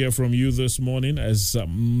to hear from you this morning, as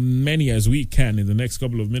many as we can in the next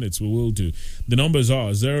couple of minutes. We will do. The numbers are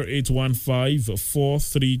 0815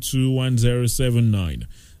 432 1079,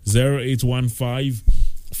 0815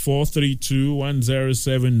 432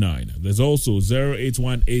 1079. There's also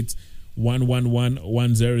 0818 111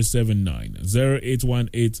 1079,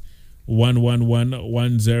 0818 111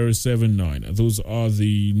 1079. Those are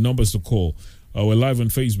the numbers to call. We're live on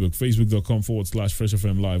Facebook, facebook.com/Fresh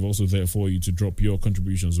FM Live. Also there for you to drop your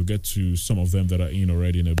contributions. We'll get to some of them that are in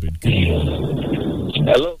already in a bit. Good morning.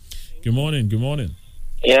 Hello. Good morning.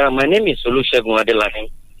 Yeah, my name is Olusegun Adelaide.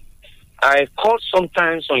 I called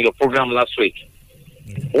sometimes on your program last week.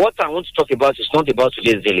 What I want to talk about is not about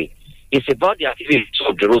today's daily. It's about the activities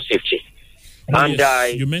of the road safety. And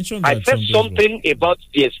yes, you mentioned that I said something about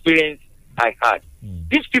the experience I had.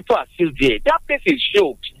 These people are still there. That place is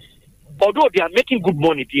choked. Although they are making good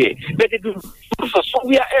money there, but they do for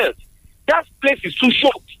somewhere else. That place is too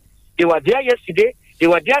choked. They were there yesterday. They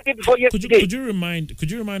were there the day before yesterday. Could you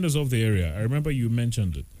remind us of the area? I remember you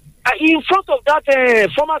mentioned it. In front of that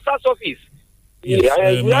former SARS office.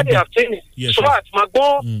 Yes, where they have changed. Yes, Swat,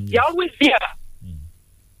 Magbon, they are always there.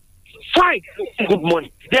 Fine, good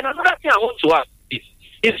money. Then another thing I want to ask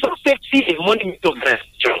is not safety a money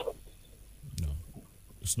organization? No,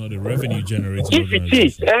 it's not a revenue generating if it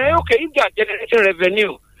is, okay, if they are generating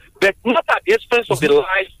revenue, but not at the expense of the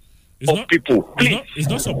lives of people. Please. It's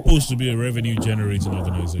not supposed to be a revenue generating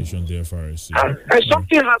organization, there, Faris.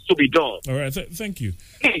 Something has to be done. All right, thank you.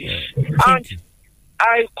 Please. Thank you.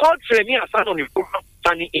 I called Remy Hassan on the program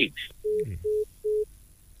turning 8.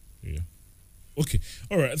 Yeah. Okay.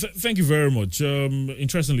 All right. Thank you very much.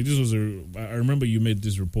 Interestingly, this was I remember you made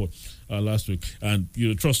this report last week, and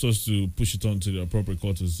you trust us to push it on to the appropriate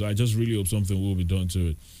quarters. I just really hope something will be done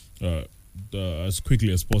to it as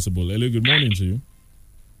quickly as possible. Hello. Good morning to you.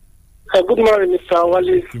 Good morning, Mr.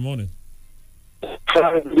 Wale. Good morning.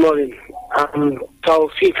 Good morning. I'm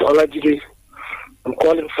Taufik Olajide. I'm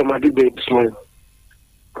calling from Adigbe this morning.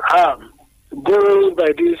 Going by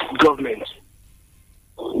this government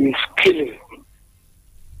is killing.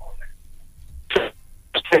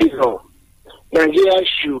 Nigeria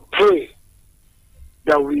should pray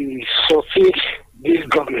that we succeed this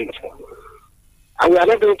government. And we are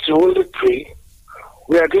not going to only pray,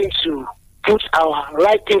 we are going to put our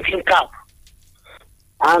right thinking cap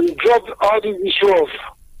and drop all the issue of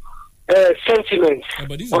sentiments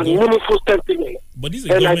on meaningful sentiments. But this is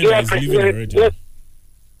a government that is living already. Yes.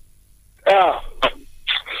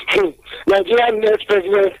 Nigerian next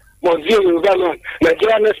president must be a Yoruba man.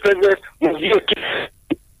 Nigerian next president must be a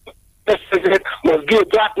next president must be a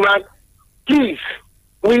black man. Please,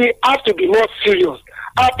 we have to be more serious.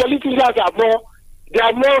 Our politicians are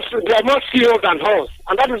more serious than us,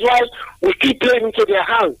 and that is why we keep playing into their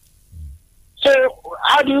hands. So,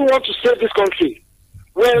 how do you want to save this country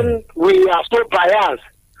when we are so biased?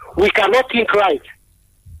 We cannot think right.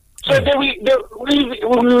 So we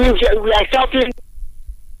are shouting.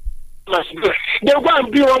 They'll go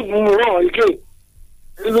and be wrong again.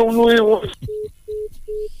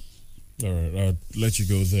 All right, I'll let you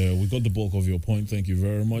go there. We got the bulk of your point. Thank you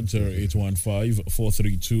very much. 0815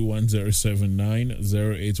 432 1079,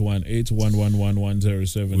 0818 111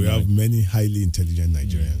 1079. We have many highly intelligent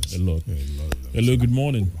Nigerians. A lot. Hello, good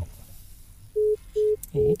morning.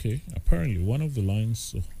 Oh, okay. Apparently, one of the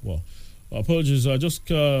lines. Well, apologies. I just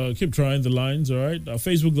keep trying the lines. All right.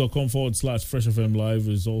 Facebook.com/Fresh FM Live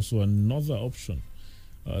is also another option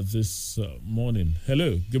this morning.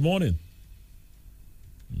 Hello. Good morning.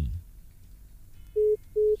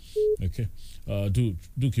 Okay. Do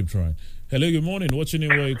keep trying. Hello. Good morning. What's your name?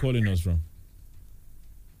 Where are you calling us from?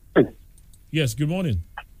 Yes. Good morning.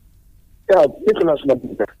 Yeah, Nicholas.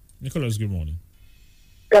 Nicholas. Good morning.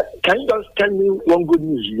 Can you just tell me one good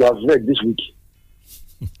news you have read this week?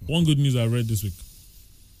 One good news I read this week.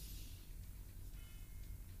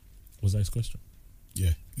 Was that his question?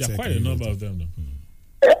 Yeah. There are quite a number of them, though.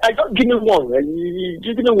 I just give me one. You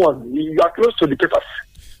give me one. You are close to the papers.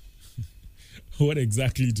 What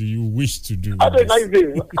exactly do you wish to do? Have a nice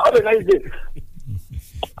day. Have a nice day.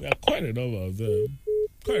 There are quite a number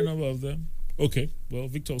of them. Okay. Well,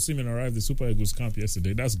 Victor Osimhen arrived at Super Eagles camp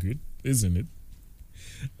yesterday. That's good, isn't it?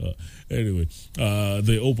 Anyway,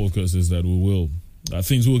 the hope, of course, is that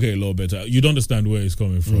things will get a lot better. You'd understand where it's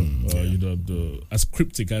coming from. As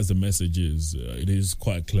cryptic as the message is, it is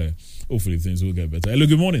quite clear. Hopefully, things will get better. Hello,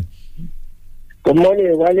 good morning. Good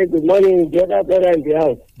morning, Wale. Good morning, the other brother in the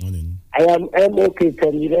house. Morning. I am MOK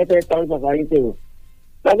from the United Towns of Arintewo.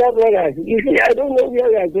 Other brothers, you see, I don't know where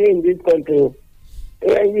we are going in this country.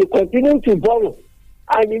 We continue to borrow,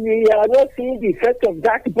 and we are not seeing the effect of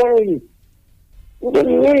that borrowing. You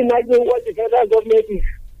imagine what the federal government is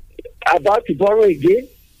about to borrow again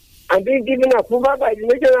and being given approval by the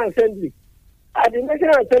National Assembly. And the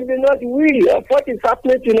National Assembly not will of what is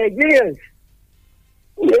happening to Nigerians.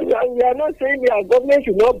 We are not saying our government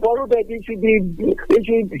should not borrow, but it should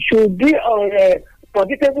be on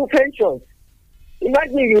profitable pensions.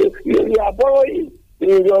 Imagine you are borrowing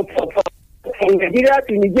from Nigeria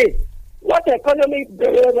to Niger. What economic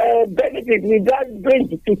benefit will that bring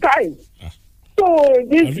to time? So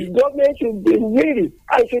this government should be really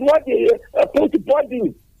and should not put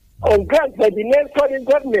burden on grants by the next foreign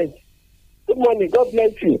government. Good morning. God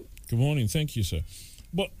bless you. Good morning. Thank you, sir.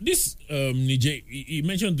 But this Niger, he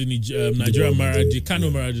mentioned the Nigerian marriage, the Kano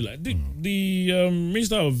marriage. The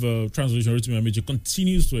Minister of Translation, Rotimi Amaechi,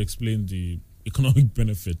 continues to explain the economic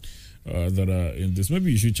benefit that are in this.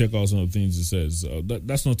 Maybe you should check out some of the things he says.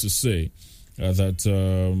 That's not to say that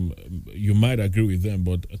you might agree with them,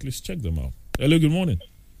 but at least check them out. Hello, good morning.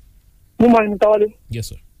 Good morning, Mr. Wale. Yes,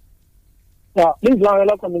 sir. Yeah, this is Laura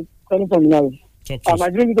coming from now. I'm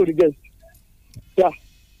agreeing to the guest. Yeah,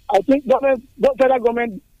 I think federal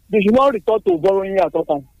government, they should not resort to borrowing at all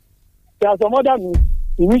times. There are some other means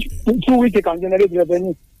in which through which they can generate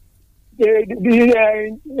revenue. In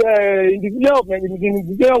the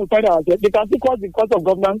will find out they can still cause the cost of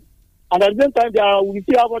governance, and at the same time, we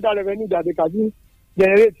still have other revenue that they can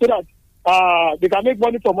generate so that they can make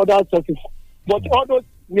money from other sources. But all those,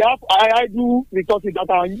 we have idle resources that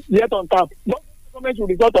are yet on tap. Not the government should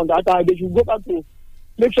resort on that, and they should go back to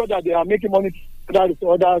make sure that they are making money to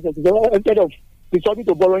other sources instead of resorting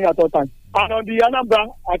to borrowing at all times. And on the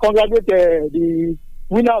Anambra, I congratulate the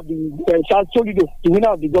winner of the Charles Solido, the winner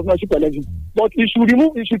of the governorship election. But he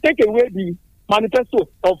should take away the manifesto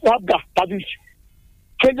of ABGA that is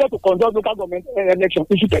failure to conduct local government election.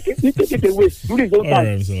 He should take it away during his own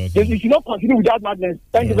time. He should not continue with that madness.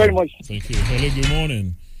 Thank you very much. Thank you. Hello, good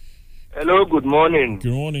morning. Hello, good morning.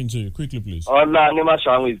 Good morning to you. Quickly, please. Ola Anima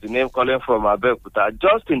Shangu is the name, calling from Abeokuta.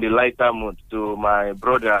 Just in the lighter mood to my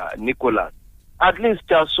brother Nicholas. At least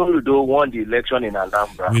Charles Soludo won the election in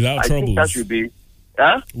Anambra. Without troubles. Think that should be...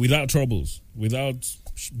 Without troubles. Without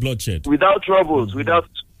bloodshed. Without troubles. Without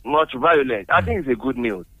much violence. I think it's a good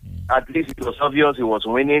news. At least it was obvious he was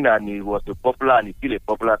winning and he was a popular and he still a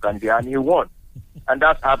popular candidate and he won. And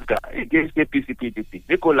that's ABGA against APC PDP.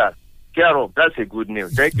 Nicholas, care of. That's a good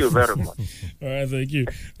news. Thank you very much. All right, thank you.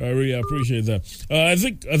 I really appreciate that. I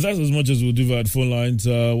think that's as much as we'll do at phone lines.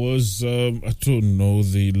 I don't know,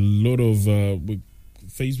 the load of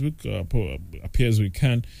Facebook appears we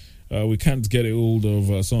can't get a hold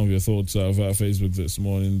of some of your thoughts via Facebook this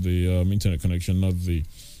morning. The internet connection, not the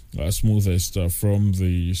smoothest from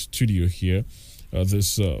the studio here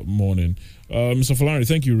this morning. Mr. Falani,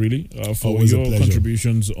 thank you really for Always your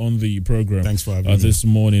contributions on the program. Thanks for having me this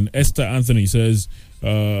morning. Esther Anthony says,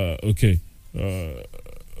 okay.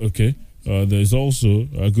 There's also,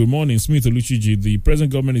 good morning, Smith Oluchiji. The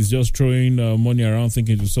present government is just throwing money around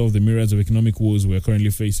thinking to solve the myriads of economic woes we're currently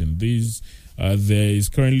facing. There is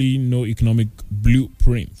currently no economic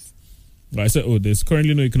blueprint. I said, there's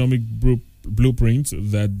currently no economic blueprint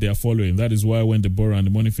that they are following. That is why when they borrow and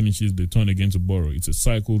the money finishes, they turn again to borrow. It's a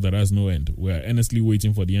cycle that has no end. We are earnestly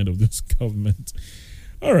waiting for the end of this government.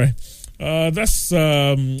 All right. That's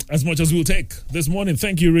as much as we'll take this morning.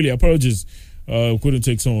 Thank you, really. Apologies couldn't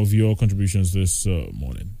take some of your contributions this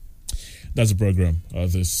morning. That's the program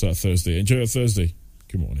this Thursday. Enjoy your Thursday.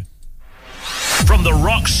 Good morning. From the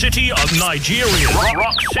Rock City of Nigeria.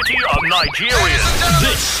 Rock City of Nigeria.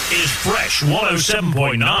 This is Fresh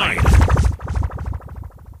 107.9.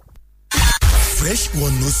 Fresh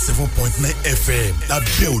 107.9 FM.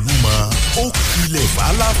 Lábẹ́ Olúmọ, ó kilẹ̀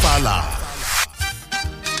fàlàfàlà.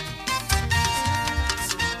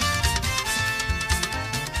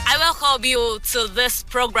 I welcome you to this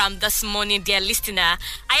program this morning, dear listener.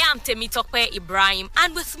 I am Temitope Ibrahim,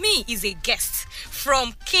 and with me is a guest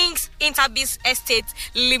from King's Interbis Estate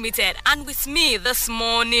Limited. And with me this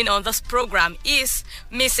morning on this program is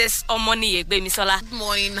Mrs. Omoni Egbemisola. Good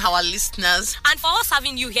morning, our listeners. And for us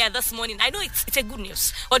having you here this morning, I know it's a good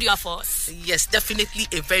news. What do you have for us? Yes, definitely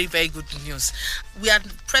a very, very good news. We are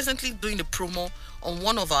presently doing a promo on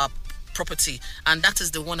one of our property, and that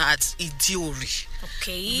is the one at Idiori.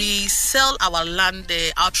 Okay. We sell our land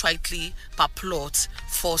outrightly per plot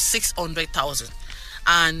for 600,000,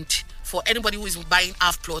 and for anybody who is buying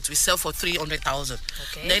half plot, we sell for 300,000.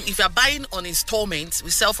 Okay. Then if you are buying on installments, we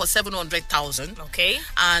sell for 700,000. Okay.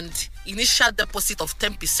 And initial deposit of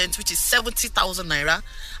 10%, which is 70,000 naira,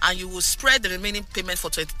 and you will spread the remaining payment for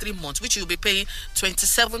 23 months, which you'll be paying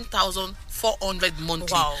 27,400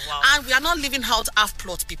 monthly. Wow. And we are not leaving out half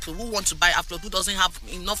plot people who want to buy half plot, who doesn't have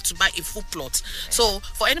enough to buy a full plot. Okay. So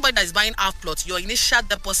for anybody that is buying half plot, your initial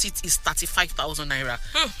deposit is 35,000 naira,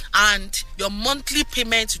 and your monthly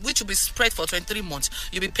payment, which will be spread for 23 months,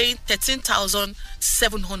 you'll be paying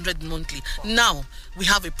 13,700 monthly. Now we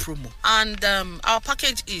have a promo, and our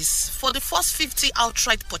package is for the first 50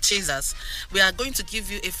 outright purchasers, we are going to give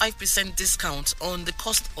you a 5% discount on the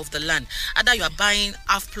cost of the land, either you are buying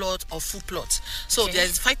half plot or full plot. So there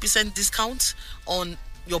is 5% discount on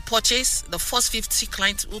your purchase, the first 50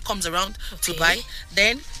 clients who comes around to buy.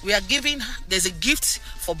 Then we are giving, there's a gift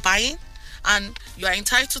for buying, and you are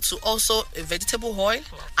entitled to also a vegetable oil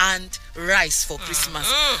and rice for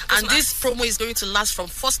Christmas. And this promo is going to last from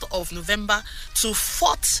 1st of November to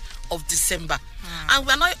 4th of December. And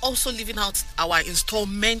we are not also leaving out our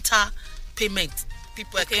installmental payment.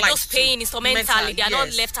 People are those paying instrumentally, they are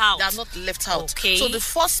not left out. They are not left out. Okay. So the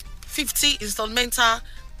first 50 instrumental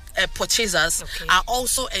purchasers are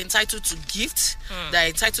also entitled to gifts. They are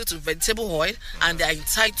entitled to vegetable oil, and they are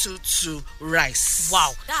entitled to rice.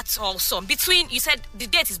 Wow, that's awesome. Between, you said the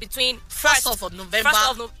date is between 1st of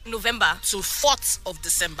November to 4th of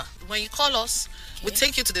December. When you call us, we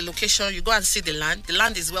take you to the location. You go and see the land. The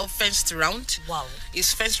land is well fenced around. Wow.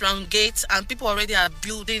 It's fenced around gates, and people already are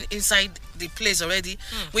building inside the place already.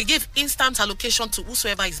 We give instant allocation to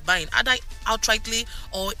whosoever is buying, either outrightly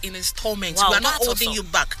or in installments. We are not holding you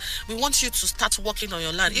back. We want you to start working on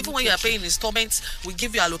your land. Even when you are paying installments, we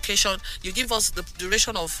give you allocation. You give us the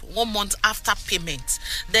duration of 1 month after payment.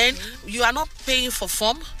 Then you are not paying for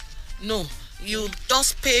form. No, you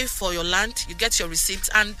just pay for your land. You get your receipts,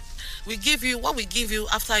 and we give you what we give you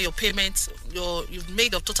after your payment. You've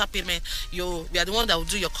made your total payment. We are the one that will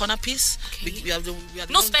do your corner piece. We are the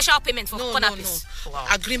special payment for corner piece. No. Wow.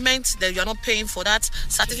 Agreement that you are not paying for that.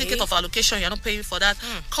 Certificate of allocation, you are not paying for that.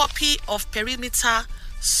 Copy of perimeter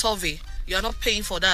survey, you are not paying for that.